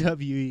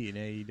WWE and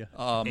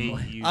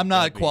AEW. I'm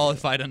not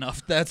qualified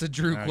enough. That's a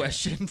Drew Okay.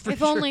 question for If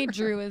sure. only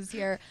Drew is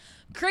here.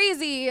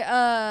 Crazy,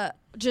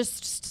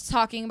 just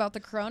talking about the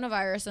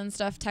coronavirus and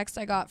stuff. Text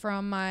I got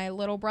from my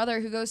little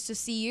brother who goes to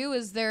CU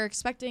is they're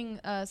expecting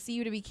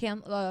CU to be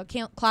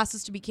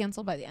classes to be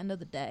canceled by the end of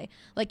the day,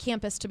 like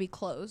campus to be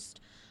closed.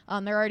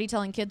 They're already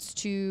telling kids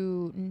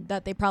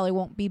that they probably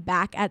won't be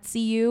back at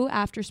CU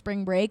after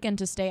spring break and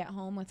to stay at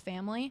home with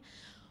family.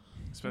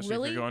 Especially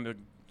Really? if you're going to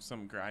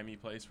some grimy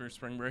place for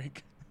spring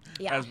break,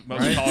 Yeah, as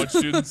most college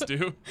students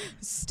do.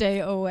 stay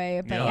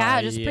away. But Yeah.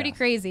 yeah, just pretty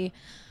crazy.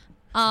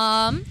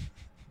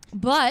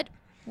 But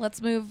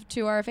let's move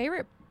to our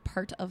favorite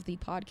part of the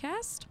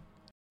podcast.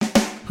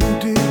 Who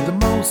did the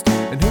most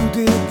and who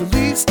did the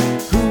least?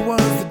 Who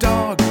was the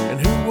dog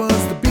and who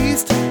was the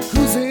beast?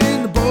 Who's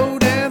in the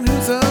boat and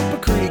who's up a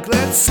creek?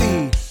 Let's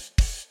see.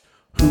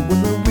 Who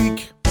won the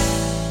week?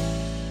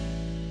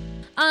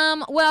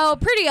 Well,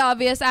 pretty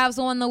obvious.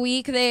 Avs won the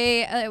week.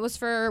 It was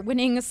for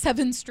winning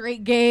 7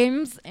 straight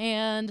games,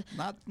 and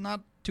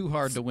Not too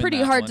hard to win. pretty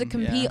that hard one. to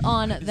compete Yeah.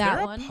 on Is that there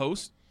a one.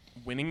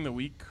 post-winning the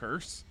week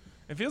curse?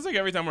 It feels like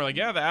every time we're like,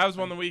 yeah, the Avs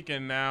won the week,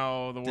 and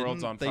now the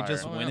world's on They fire.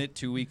 just win it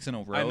 2 weeks in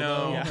a row. I know.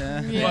 though?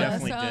 Yeah. Yeah,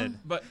 Definitely so- did.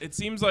 But it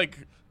seems like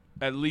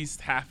at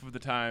least half of the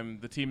time,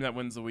 the team that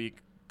wins the week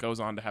goes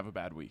on to have a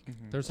bad week.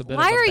 There's a bit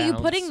Why of a are you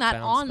bounce- putting that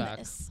bounce on back.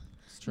 this?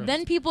 It's true.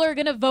 Then people are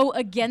gonna vote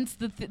against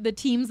the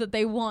teams that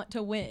they want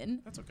to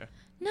win. That's okay.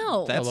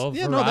 No. That's, Hello,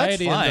 yeah, no, that's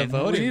variety in the fine. We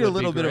voting need a would be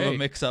little bit of a great.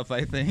 mix-up,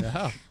 I think.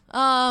 Yeah.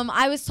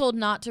 I was told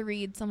not to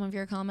read some of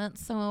your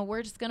comments, so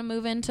we're just gonna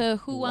move into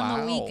who won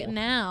the week Wow.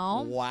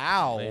 now.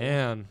 Wow.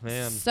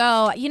 Man.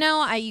 So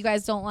you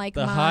guys don't like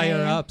The my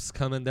higher ups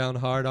coming down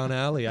hard on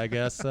Allie, I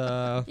guess.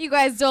 You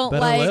guys don't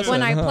Better like listen,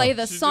 when I huh? play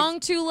the song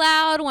too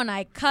loud, when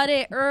I cut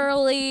it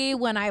early,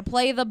 when I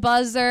play the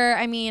buzzer.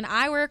 I mean,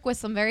 I work with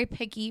some very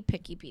picky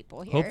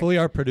people here. Hopefully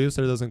our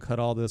producer doesn't cut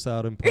all this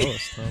out in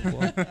post.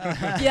 Hopefully.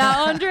 Yeah,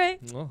 Andre?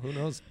 Well, who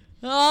knows?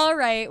 All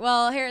right.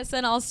 Well,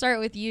 Harrison, I'll start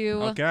with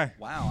you. Okay.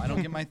 Wow, I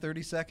don't get my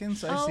 30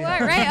 seconds? I Oh, all see.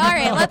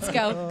 right. Let's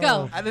go.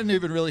 Go. I didn't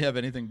even really have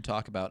anything to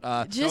talk about.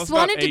 Just us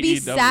wanted about to be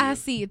AEW.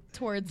 sassy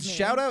towards me.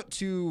 Shout out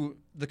to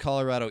the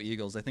Colorado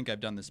Eagles. I think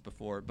I've done this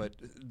before, but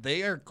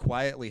they are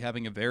quietly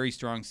having a very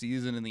strong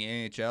season in the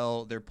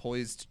AHL. They're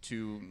poised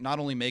to not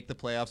only make the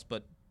playoffs,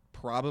 but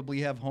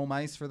probably have home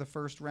ice for the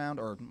first round,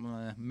 or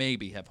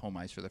maybe have home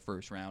ice for the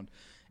first round,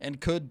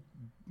 and could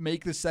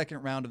make the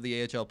second round of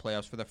the AHL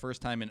playoffs for the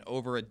first time in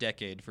over a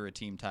decade for a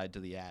team tied to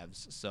the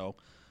Avs. So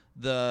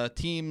the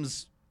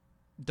team's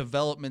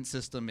development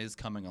system is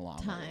coming along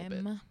a little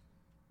bit. Time.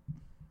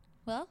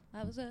 Well,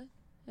 that was a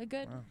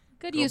good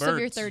Go use of your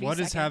Birds. 30 What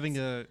seconds. is having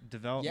a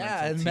development?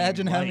 Yeah,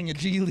 imagine having a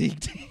G League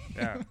team.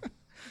 Yeah.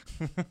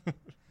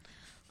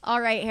 All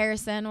right,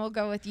 Harrison, we'll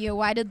go with you.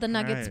 Why did the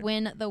Nuggets right.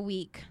 win the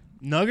week?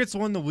 Nuggets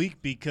won the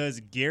week because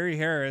Gary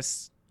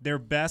Harris, their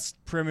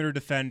best perimeter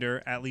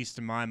defender, at least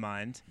in my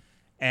mind,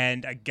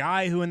 and a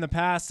guy who in the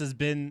past has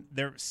been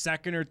their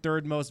second or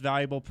third most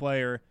valuable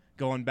player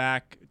going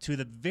back to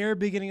the very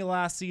beginning of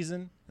last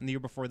season and the year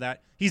before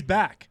that. He's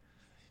back,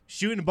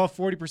 shooting above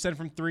 40%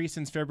 from three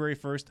since February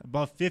 1st,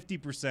 above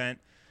 50%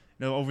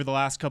 over the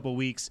last couple of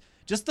weeks.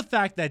 Just the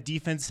fact that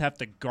defenses have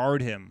to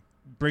guard him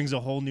brings a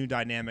whole new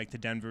dynamic to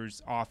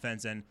Denver's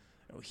offense, and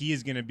he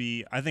is going to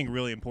be, I think,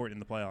 really important in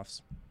the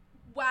playoffs.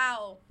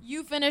 Wow.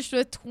 You finished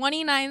with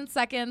 29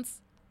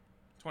 seconds.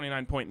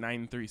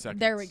 29.93 seconds.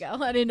 There we go.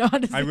 I didn't know how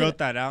to say I wrote it.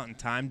 that out and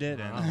timed it.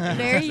 And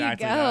There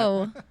exactly you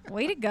go.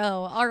 Way to go.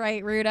 All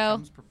right, Rudo.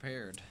 Comes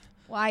prepared.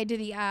 Why did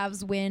the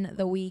Avs win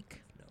the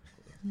week?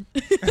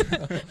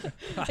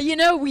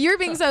 You're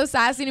being so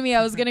sassy to me.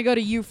 I was going to go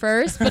to you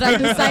first, but I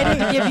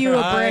decided to give you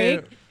a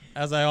break.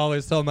 As I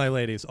always tell my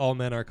ladies, all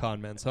men are con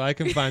men, so I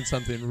can find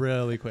something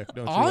really quick.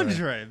 Don't you worry.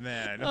 Andre,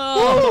 man.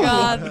 Oh,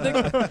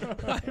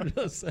 God. I'm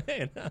just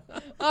saying.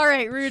 All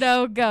right,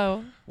 Rudo,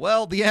 go.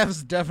 Well, the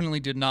Avs definitely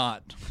did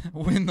not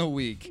win the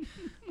week,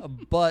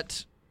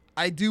 but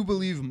I do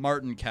believe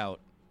Martin Kaut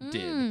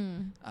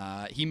did.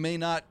 He may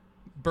not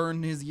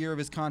burn his year of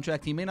his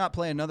contract. He may not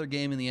play another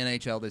game in the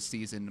NHL this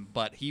season,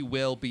 but he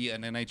will be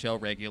an NHL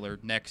regular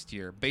next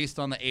year. Based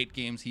on the 8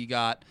 games he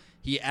got,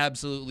 he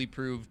absolutely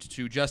proved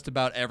to just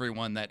about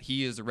everyone that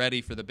he is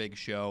ready for the big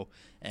show.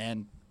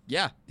 And,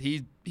 yeah,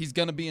 he's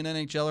going to be an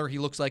NHLer. He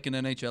looks like an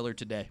NHLer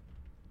today.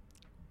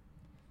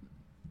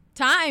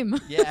 Time.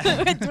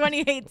 Yeah.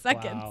 28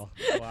 seconds.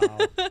 Wow.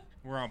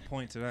 We're on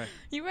point today.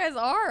 You guys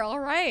are. All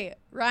right.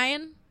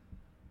 Ryan,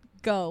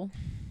 go.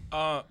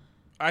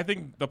 I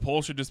think the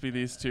poll should just be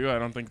these two. I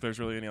don't think there's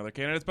really any other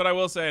candidates. But I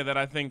will say that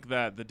I think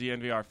that the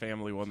DNVR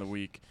family won the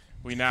week.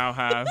 We now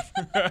have.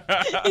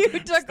 You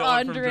took Stolen from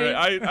Andre. Dre.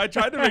 I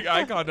tried to make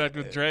eye contact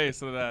with Dre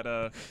so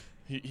that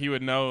he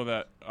would know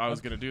that I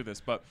was going to do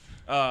this. But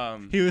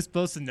he was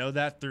supposed to know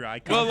that through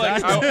eye well,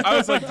 contact. like I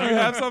was like, do you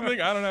have something?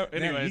 I don't know.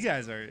 Anyways, Man, you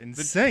guys are in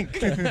sync.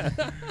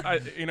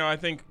 I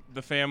think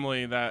the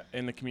family that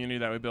in the community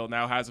that we build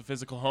now has a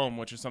physical home,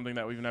 which is something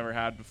that we've never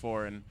had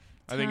before, and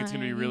I think it's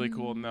going to be really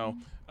cool to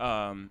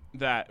know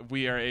that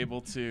we are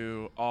able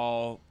to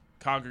all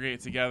congregate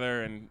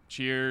together and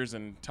cheers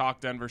and talk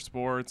Denver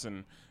sports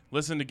and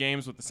listen to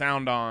games with the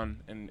sound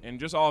on and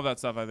just all of that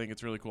stuff. I think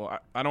it's really cool.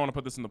 I don't want to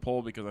put this in the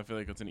poll because I feel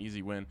like it's an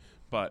easy win,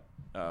 but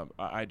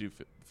I do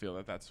feel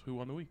that that's who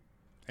won the week.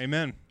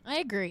 Amen. I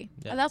agree.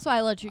 Yeah. That's why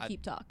I let you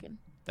keep talking.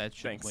 That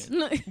should Thanks.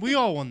 win. We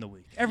all won the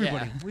week.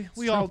 Everybody. Yeah.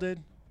 We all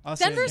did. Us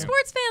Denver in here.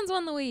 sports fans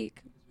won the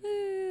week.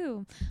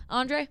 Woo.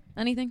 Andre,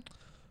 anything?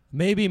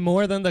 Maybe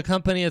more than the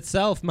company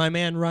itself. My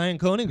man Ryan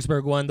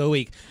Koenigsberg won the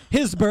week.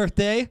 His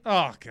birthday.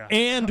 Oh, God.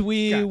 And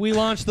we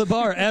launched the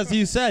bar. As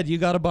you said, you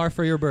got a bar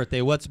for your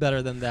birthday. What's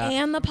better than that?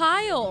 And the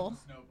pile.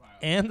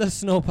 And the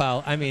snow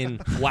pile. I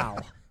mean, wow.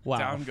 Wow.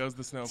 Down goes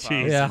the snow pile.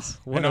 Jesus. Yeah.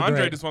 What And a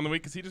Andre great- just won the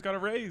week because he just got a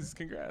raise.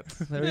 Congrats.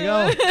 There we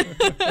go.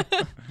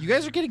 You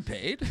guys are getting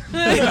paid?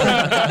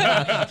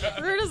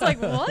 Rude is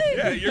like, what?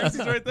 Yeah, yours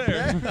is right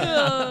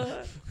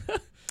there.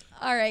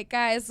 All right,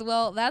 guys.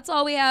 Well, that's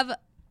all we have.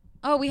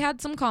 Oh, we had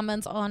some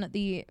comments on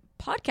the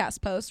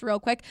podcast post real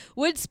quick.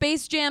 Would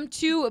Space Jam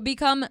 2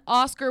 become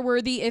Oscar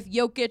worthy if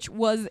Jokic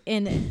was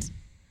in it?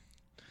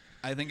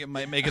 I think it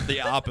might make it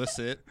the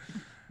opposite.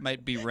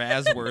 Might be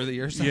Raz-worthy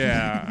or something.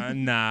 Yeah,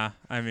 nah.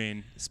 I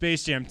mean,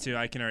 Space Jam 2,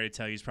 I can already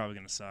tell you he's probably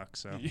going to suck.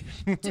 So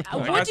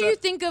What do you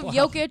think of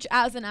Jokic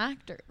as an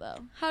actor, though?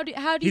 How do you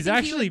he's think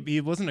actually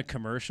he wasn't a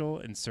commercial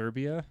in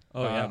Serbia.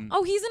 Oh, yeah.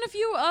 Oh, he's in a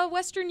few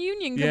Western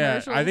Union Yeah,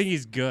 commercials. I think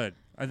he's good.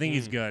 I think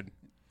he's good.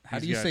 How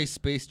do He's you good. say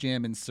Space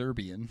Jam in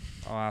Serbian?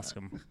 I'll ask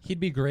him.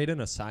 He'd be great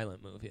in a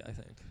silent movie, I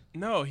think.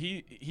 No,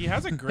 he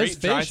has a great His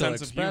dry facial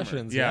sense of humor.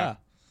 expressions, Yeah.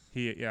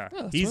 yeah. that's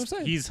what I'm He's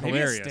saying. he's Maybe a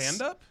hilarious.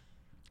 stand-up?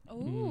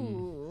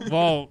 Ooh.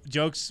 Well,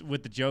 jokes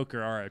with the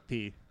Joker,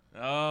 R.I.P.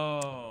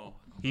 Oh.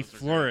 He those are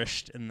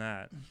flourished in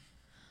that.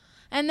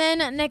 And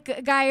then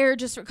Nick Geyer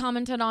just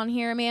commented on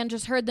here, man,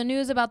 just heard the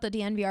news about the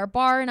DNVR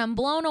bar, and I'm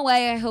blown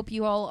away. I hope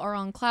you all are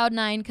on cloud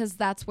nine because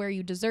that's where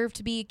you deserve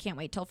to be. Can't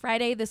wait till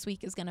Friday. This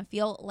week is going to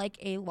feel like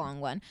a long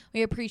one.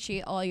 We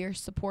appreciate all your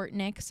support,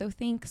 Nick, so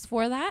thanks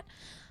for that.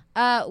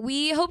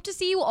 We hope to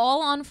see you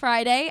all on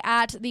Friday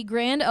at the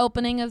grand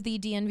opening of the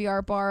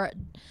DNVR bar.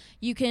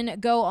 You can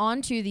go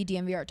on to the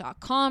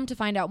DNVR.com to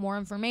find out more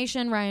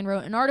information. Ryan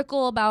wrote an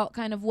article about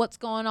kind of what's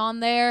going on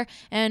there,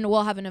 and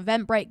we'll have an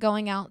Eventbrite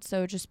going out,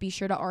 so just be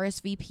sure to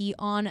RSVP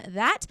on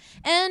that.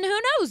 And who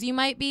knows, you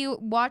might be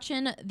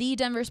watching the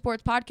Denver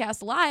Sports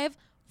Podcast live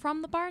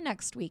from the bar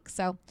next week.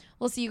 So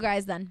we'll see you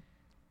guys then.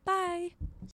 Bye.